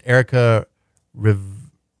 Writers Erica Rivanoa.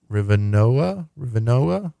 I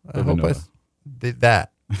hope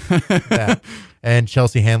that. And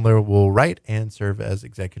Chelsea Handler will write and serve as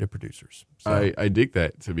executive producers. So. I dig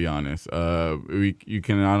that, to be honest. You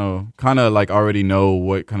can kind of like already know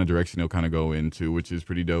what kind of direction they'll kind of go into, which is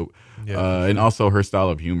pretty dope. Yeah, sure. And also her style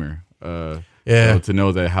of humor. So to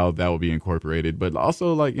know that how that will be incorporated, but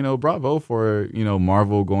also bravo for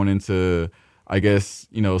Marvel going into I guess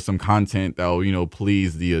some content that will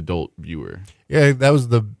please the adult viewer. Yeah, that was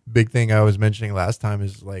the big thing I was mentioning last time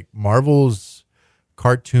is like Marvel's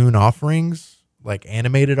cartoon offerings, like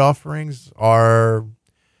animated offerings, are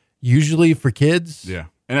usually for kids. Yeah,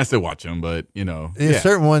 and I still watch them, but There's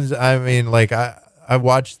certain ones. I mean, like I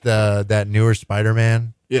watched that newer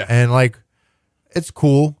Spider-Man. Yeah. And like it's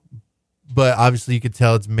cool, but obviously you could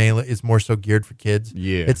tell it's more so geared for kids.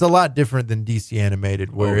 Yeah. It's a lot different than DC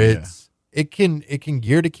animated where it can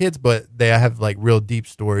gear to kids, but they have like real deep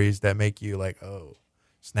stories that make you like, oh,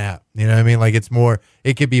 snap. You know what I mean? Like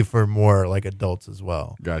it could be for more like adults as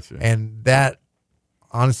well. Gotcha. And that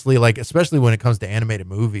honestly, like especially when it comes to animated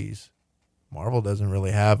movies, Marvel doesn't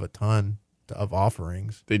really have a ton of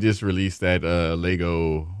offerings. They just released that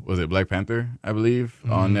Lego, was it Black Panther, I believe,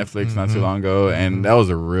 on Netflix not too long ago, and that was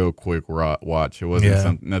a real quick watch. It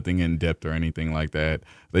wasn't nothing in depth or anything like that.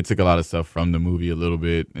 They took a lot of stuff from the movie a little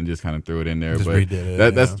bit and just kind of threw it in there. Just but redid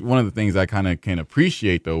it, that's one of the things I kind of can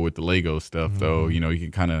appreciate though with the Lego stuff. Though you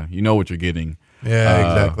can kind of what you're getting.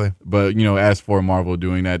 Yeah, exactly. But as for Marvel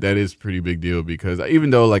doing that is a pretty big deal because even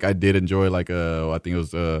though like I did enjoy like I think it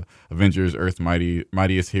was Avengers Earth's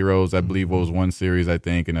Mightiest Heroes, I believe was one series, I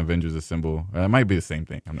think, and Avengers Assemble. It might be the same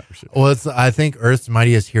thing. I'm not sure. Well, I think Earth's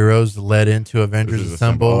Mightiest Heroes led into Avengers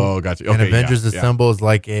Assemble. Oh, gotcha. Okay, and Avengers Assemble is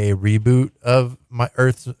like a reboot of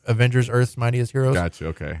Earth's Mightiest Heroes. Gotcha.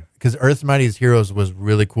 Okay. Because Earth's Mightiest Heroes was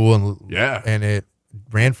really cool and it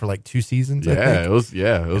ran for like 2 seasons. I think. It was.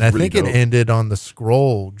 And I really think dope. it ended on the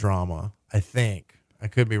Skrull drama. I think I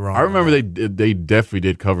could be wrong. I remember they definitely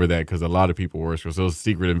did cover that because a lot of people were, so it was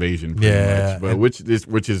Secret Invasion, pretty much. But which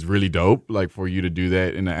is really dope, like for you to do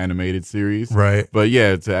that in an animated series, right? But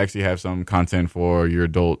yeah, to actually have some content for your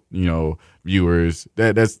adult, viewers,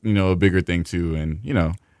 that's a bigger thing too, and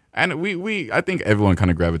And I think everyone kind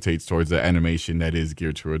of gravitates towards the animation that is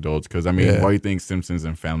geared to adults because why do you think Simpsons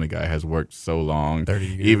and Family Guy has worked so long? 30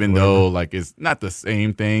 years, even though like it's not the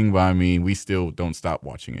same thing, but we still don't stop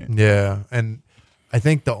watching it. Yeah, and I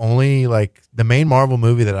think the main Marvel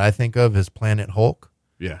movie that I think of is Planet Hulk.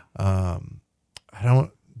 Yeah.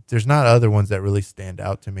 There's not other ones that really stand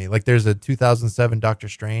out to me. Like there's a 2007 Doctor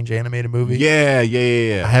Strange animated movie. Yeah.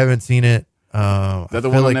 I haven't seen it. Is that the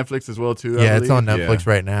one on Netflix as well too? Yeah, it's on Netflix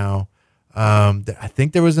right now. I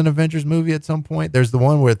think there was an Avengers movie at some point. There's the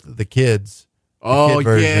one with the kids. Oh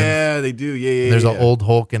yeah, they do. Yeah. There's an old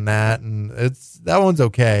Hulk in that, and that one's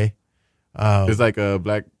okay. There's like a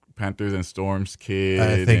Black Panthers and Storm's kid.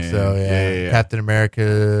 I think so. Yeah. Captain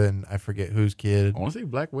America and I forget whose kid. I want to say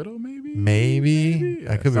Black Widow, maybe. Maybe.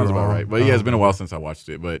 I could be wrong. About right. But yeah, it's been a while since I watched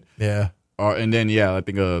it. But yeah. And then I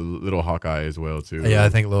think a Little Hawkeye as well too. Yeah, I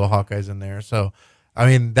think Little Hawkeye's in there. So,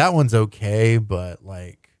 that one's okay, but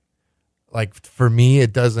like for me,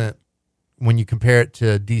 it doesn't. When you compare it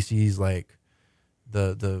to DC's like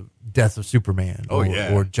the Death of Superman,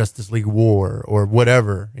 or Justice League War, or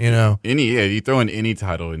whatever, you throw in any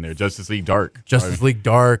title in there, Justice League Dark. League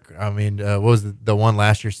Dark. What was the one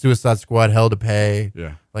last year? Suicide Squad, Hell to Pay.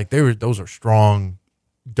 Yeah, like those are strong,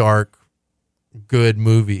 dark, good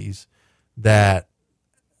movies. That,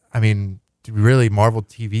 really Marvel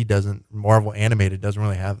animated doesn't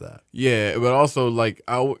really have that. Yeah, but also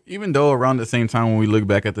even though around the same time when we look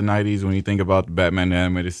back at the 90s, when you think about the Batman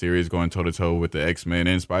animated series going toe to toe with the X-Men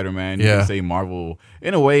and Spider-Man, you can say Marvel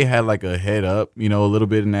in a way had like a head up, a little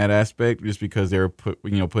bit in that aspect, just because they were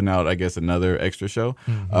putting out, I guess, another extra show.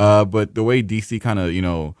 Mm-hmm. But the way DC kind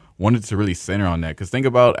of, wanted to really center on that, because think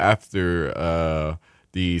about after,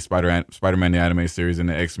 the Spider-Man the anime series and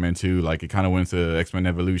the X-Men too, like it kind of went to X-Men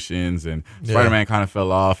Evolutions, and Spider-Man kind of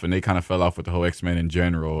fell off, and they kind of fell off with the whole X-Men in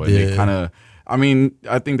general, and they kind of, I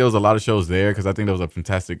think there was a lot of shows there because I think there was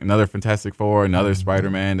another Fantastic Four, another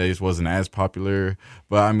Spider-Man that just wasn't as popular,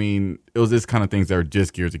 but it was this kind of things that are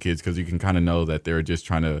just geared to kids because you can kind of know that they're just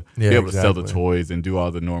trying to be able to sell the toys and do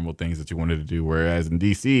all the normal things that you wanted to do, whereas in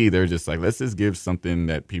DC they're just like, let's just give something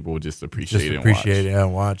that people just appreciate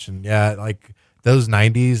and watch, and like those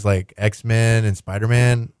 90s, like X-Men and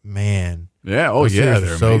Spider-Man, man. Yeah,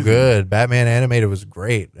 they're so amazing. Good. Batman animated was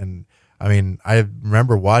great. And I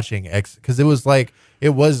remember watching because it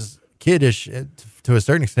was kiddish to a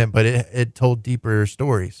certain extent, but it told deeper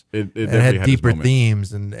stories. It had deeper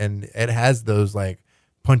themes, and it has those like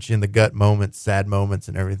punch you in the gut moments, sad moments,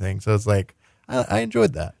 and everything. So it's like, I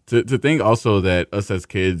enjoyed that. To think also that us as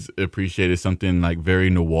kids appreciated something like very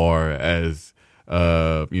noir as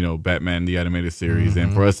Batman the animated series,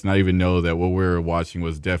 and for us to not even know that what we were watching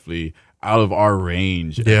was definitely out of our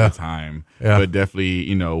range at the time, but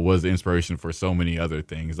definitely was the inspiration for so many other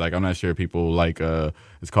things. Like I'm not sure people like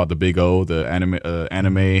it's called The Big O, the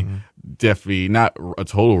anime. Definitely not a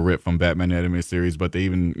total rip from Batman anime series, but they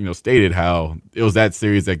even stated how it was that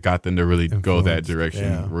series that got them to really go that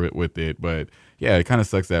direction with it. But yeah, it kind of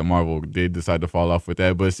sucks that Marvel did decide to fall off with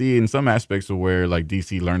that. But see, in some aspects of where like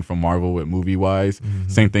DC learned from Marvel with movie wise,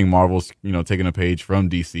 same thing. Marvel's taking a page from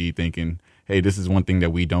DC, thinking, hey, this is one thing that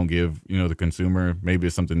we don't give the consumer. Maybe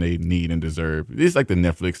it's something they need and deserve. It's like the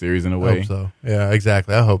Netflix series in a I way. hope so. Yeah,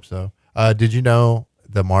 exactly. I hope so. Did you know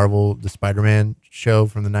the Spider-Man show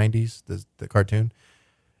from the 90s, the cartoon?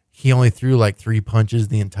 He only threw like 3 punches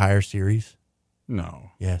the entire series.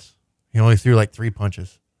 No. Yes. He only threw like 3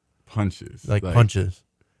 punches. Punches. Like punches.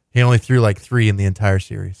 He only threw like 3 in the entire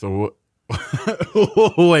series. So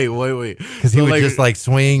wait. Because he would just like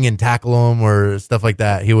swing and tackle them or stuff like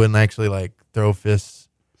that. He wouldn't actually like throw fists.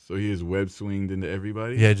 So he is web swinged into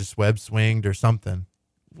everybody? Yeah, just web swinged or something.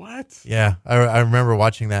 What? Yeah, I remember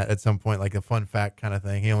watching that at some point, like a fun fact kind of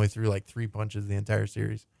thing. He only threw like 3 punches the entire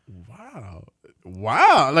series. Wow.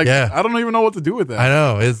 Like, yeah. I don't even know what to do with that. I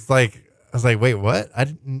know. It's like, I was like, wait, what? I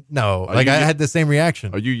didn't know. Like, I had the same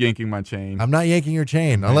reaction. Are you yanking my chain? I'm not yanking your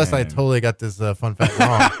chain, unless I totally got this fun fact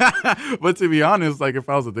wrong. But to be honest, like, if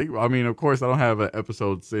I was to think, I mean, of course, I don't have an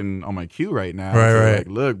episode sitting on my queue right now. Right. Like,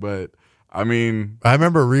 look, but I mean, I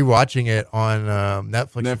remember rewatching it on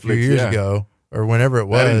Netflix a few years ago or whenever it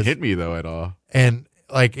was. That didn't hit me though at all. And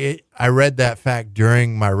like I read that fact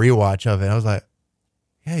during my rewatch of it. I was like,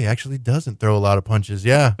 yeah, he actually doesn't throw a lot of punches.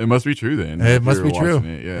 Yeah. It must be true then. It must be true.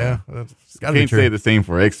 Yeah. It's gotta be true. Can't say the same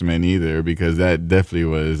for X-Men either, because that definitely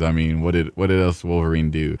was, I mean, what did else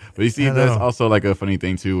Wolverine do? But you see, that's also like a funny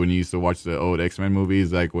thing too, when you used to watch the old X-Men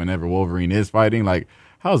movies, like whenever Wolverine is fighting, like,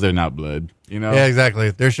 how's there not blood? Yeah,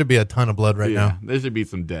 exactly. There should be a ton of blood right now. There should be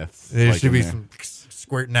some deaths. There should be some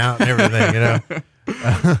squirting out and everything,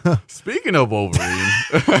 Speaking of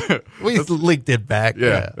Wolverine. We linked it back.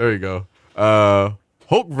 Yeah, there you go.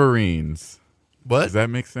 Hulkverines. What? Does that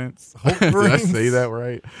make sense? Hulkverines? Did I say that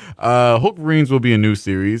right? Hulkverines will be a new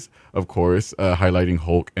series, of course, highlighting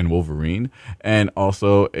Hulk and Wolverine, and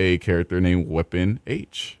also a character named Weapon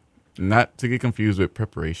H. Not to get confused with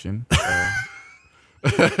Preparation.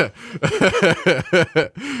 I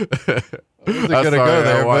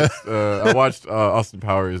watched Austin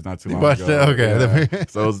Powers not too long ago. Okay. Yeah.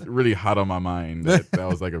 So it was really hot on my mind. That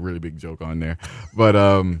was like a really big joke on there.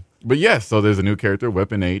 But yes, so there's a new character,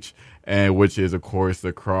 Weapon H, and which is of course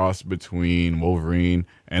the cross between Wolverine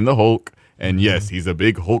and the Hulk. And yes, he's a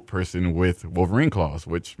big Hulk person with Wolverine claws,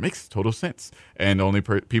 which makes total sense. And the only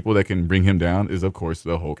people that can bring him down is, of course,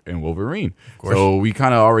 the Hulk and Wolverine. So we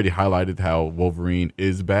kind of already highlighted how Wolverine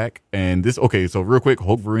is back. And so real quick,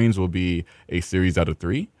 Hulkverines will be a series out of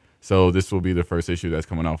 3. So this will be the first issue that's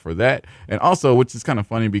coming out for that. And also, which is kind of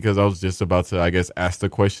funny because I was just about to, I guess, ask the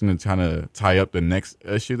question and kind of tie up the next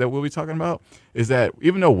issue that we'll be talking about, is that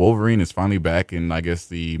even though Wolverine is finally back in, I guess,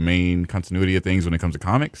 the main continuity of things when it comes to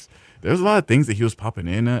comics, there's a lot of things that he was popping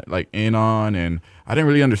in on, and I didn't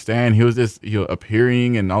really understand. He was just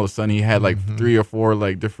appearing, and all of a sudden he had like 3 or 4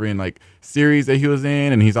 like different like series that he was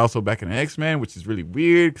in, and he's also back in X-Men, which is really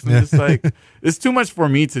weird because I'm just like, it's too much for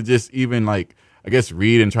me to just even like, I guess,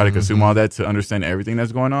 read and try to consume all that to understand everything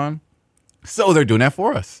that's going on. So they're doing that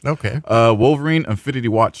for us. Okay. Wolverine Infinity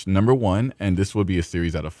Watch #1, and this will be a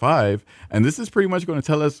series out of 5. And this is pretty much going to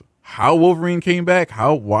tell us how Wolverine came back,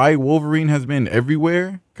 why Wolverine has been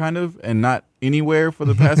everywhere, kind of, and not anywhere for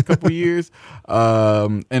the past couple years.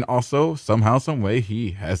 And also, somehow, some way,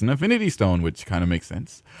 he has an Infinity Stone, which kind of makes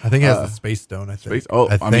sense. I think it has the Space Stone, I think.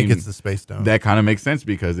 I think it's the Space Stone. That kind of makes sense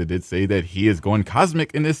because it did say that he is going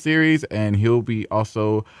cosmic in this series, and he'll be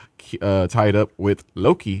also tied up with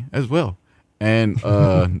Loki as well. And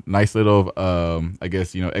nice little, I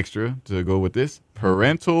guess, extra to go with this,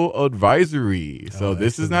 parental advisory. So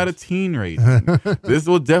this is not a teen rating. This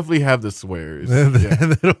will definitely have the swears.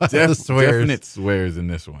 Definite swears in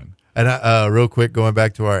this one. And real quick, going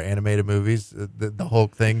back to our animated movies, the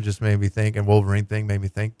Hulk thing just made me think, and Wolverine thing made me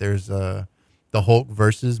think. There's the Hulk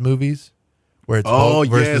versus movies, where it's Hulk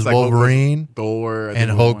versus like Wolverine, Thor,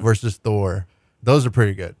 and Hulk versus Thor. Those are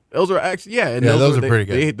pretty good. Those are actually, and those are pretty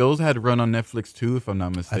good. Those had to run on Netflix too, if I'm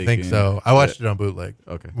not mistaken. I think so. I watched it on bootleg.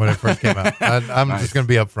 Okay, when it first came out. I'm just gonna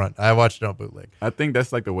be upfront. I watched it on bootleg. I think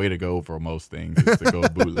that's like the way to go for most things, is to go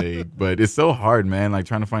bootleg. But it's so hard, man. Like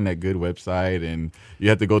trying to find that good website, and you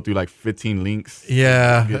have to go through like 15 links.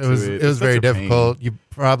 Yeah, it was very difficult. You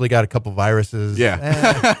probably got a couple viruses.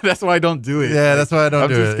 Yeah, that's why I don't do it. Yeah, that's why I don't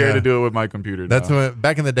do it. I'm just scared to do it with my computer. That's when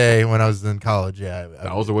back in the day when I was in college. Yeah,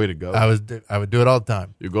 that was the way to go. I would do it all the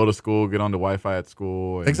time. You go to school, get on the Wi-Fi at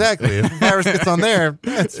school. Exactly. If the virus gets on there,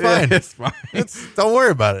 it's fine. Yeah, it's fine. Don't worry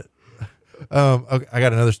about it. Okay, I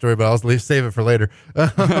got another story, but I'll save it for later.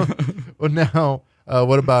 Well, now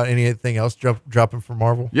What about anything else dropping from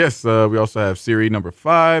Marvel? Yes, we also have series number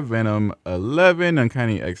 5, Venom 11,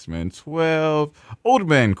 Uncanny X-Men 12, Old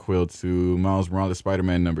Man Quill 2, Miles Morales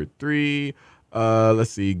Spider-Man number 3.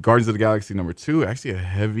 Let's see, Guardians of the Galaxy number 2. Actually, a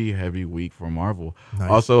heavy week for Marvel. Nice.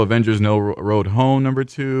 Also, Avengers No Road Home number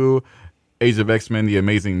 2. Age of X-Men, The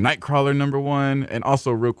Amazing Nightcrawler number 1. And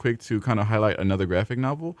also, real quick, to kind of highlight another graphic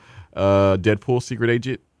novel, Deadpool Secret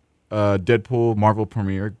Agent, Deadpool Marvel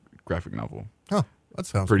premiere graphic novel. Huh. That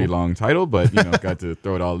sounds Pretty cool. long title, but got to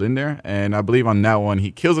throw it all in there. And I believe on that one, he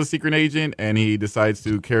kills a secret agent and he decides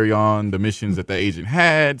to carry on the missions that the agent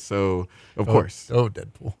had. So, of course. Oh,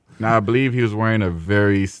 Deadpool. Now, I believe he was wearing a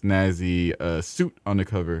very snazzy suit on the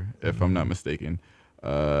cover, if I'm not mistaken.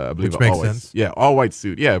 I believe Which makes sense. Yeah, all white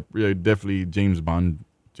suit. Yeah, definitely James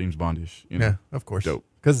Bondish. Yeah, of course. Dope.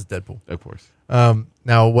 Because it's Deadpool. Of course.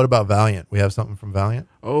 Now, what about Valiant? We have something from Valiant?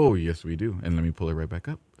 Oh, yes, we do. And let me pull it right back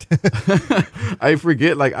up. I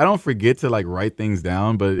don't forget to write things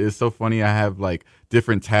down, but it's so funny. I have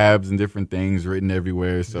different tabs and different things written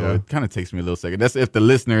everywhere. So it kind of takes me a little second. That's if the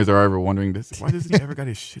listeners are ever wondering this. Why doesn't he ever got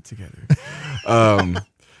his shit together?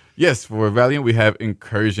 Yes, for Valiant, we have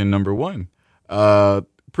Incursion number 1.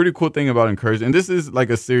 Pretty cool thing about Incursion. And this is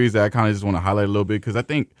a series that I kind of just want to highlight a little bit because I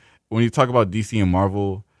think when you talk about DC and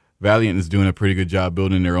Marvel, Valiant is doing a pretty good job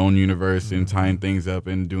building their own universe and tying things up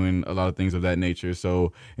and doing a lot of things of that nature.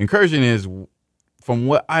 So Incursion is, from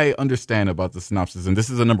what I understand about the synopsis, and this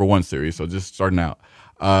is a number 1 series, so just starting out,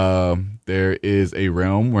 there is a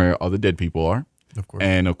realm where all the dead people are. Of course.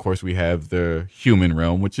 And of course we have the human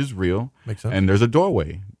realm, which is real. Makes sense. And there's a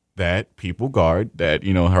doorway that people guard that,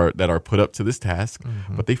 that are put up to this task,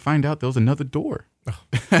 but they find out there was another door.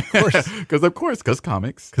 Of course, because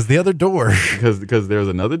comics. Because the other door. Because there's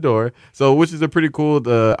another door. So, which is a pretty cool.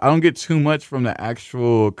 I don't get too much from the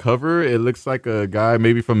actual cover. It looks like a guy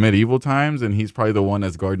maybe from medieval times, and he's probably the one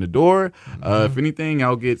that's guarding the door. If anything,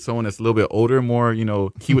 I'll get someone that's a little bit older, more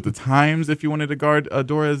key with the times. If you wanted to guard a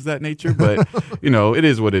door as that nature, but it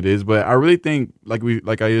is what it is. But I really think, like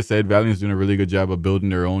I just said, Valiant's doing a really good job of building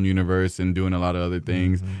their own universe and doing a lot of other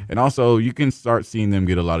things. And also, you can start seeing them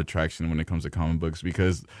get a lot of traction when it comes to comic books.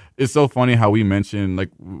 Because it's so funny how we mention,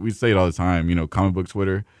 we say it all the time, comic book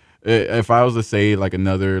Twitter. If I was to say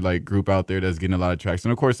another group out there that's getting a lot of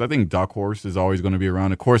traction, of course, I think Dark Horse is always going to be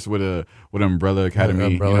around. Of course, with Umbrella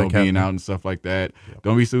Academy, being out and stuff like that. Yep.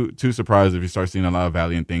 Don't be too surprised if you start seeing a lot of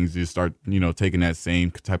Valiant things. You start, taking that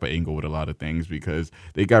same type of angle with a lot of things because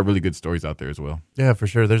they got really good stories out there as well. Yeah, for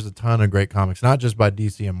sure. There's a ton of great comics, not just by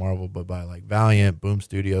DC and Marvel, but by Valiant, Boom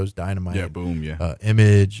Studios, Dynamite,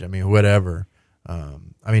 Image. Whatever.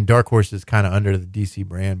 Dark Horse is kind of under the DC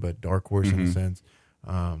brand, but Dark Horse in a sense.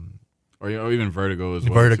 Or even Vertigo as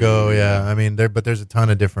well. Vertigo, too. Yeah. But there's a ton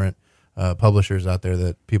of different publishers out there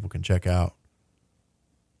that people can check out.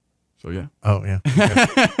 So, yeah. Oh, yeah.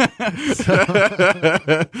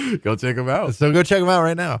 Go check them out. So go check them out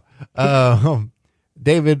right now.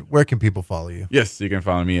 David, where can people follow you? Yes, you can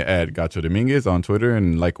follow me at Gacho Dominguez on Twitter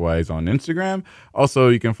and likewise on Instagram. Also,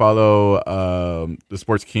 you can follow the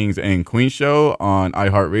Sports Kings and Queens show on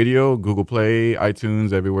iHeartRadio, Google Play,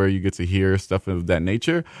 iTunes, everywhere you get to hear stuff of that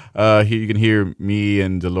nature. Here you can hear me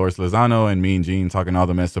and Dolores Lozano and me and Gene talking all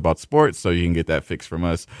the mess about sports, so you can get that fix from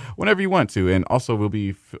us whenever you want to. And also, we'll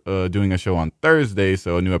be doing a show on Thursday,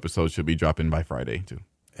 so a new episode should be dropping by Friday, too.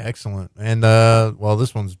 Excellent. And,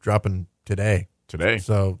 this one's dropping today.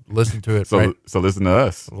 So listen to it. So listen to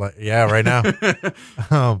us. Yeah, right now.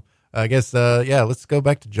 I guess, let's go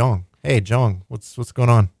back to Jong. Hey, Jong, what's going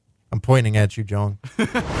on? I'm pointing at you, Jong.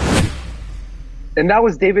 And that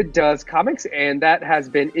was David Does Comics, and that has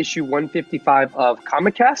been issue 155 of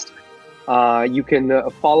Comic Cast. You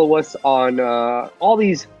can follow us on all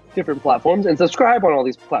these different platforms and subscribe on all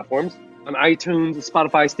these platforms on iTunes,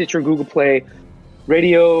 Spotify, Stitcher, Google Play,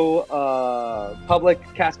 Radio, Public,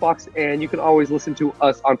 Castbox, and you can always listen to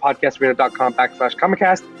us on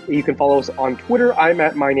podcastarena.com/ComicCast. You can follow us on Twitter. I'm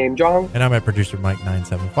at My Name Jong. And I'm at Producer Mike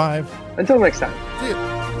 975. Until next time. See you.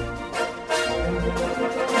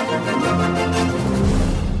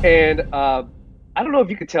 And I don't know if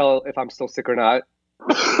you could tell if I'm still sick or not.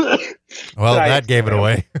 Well, that gave it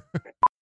away.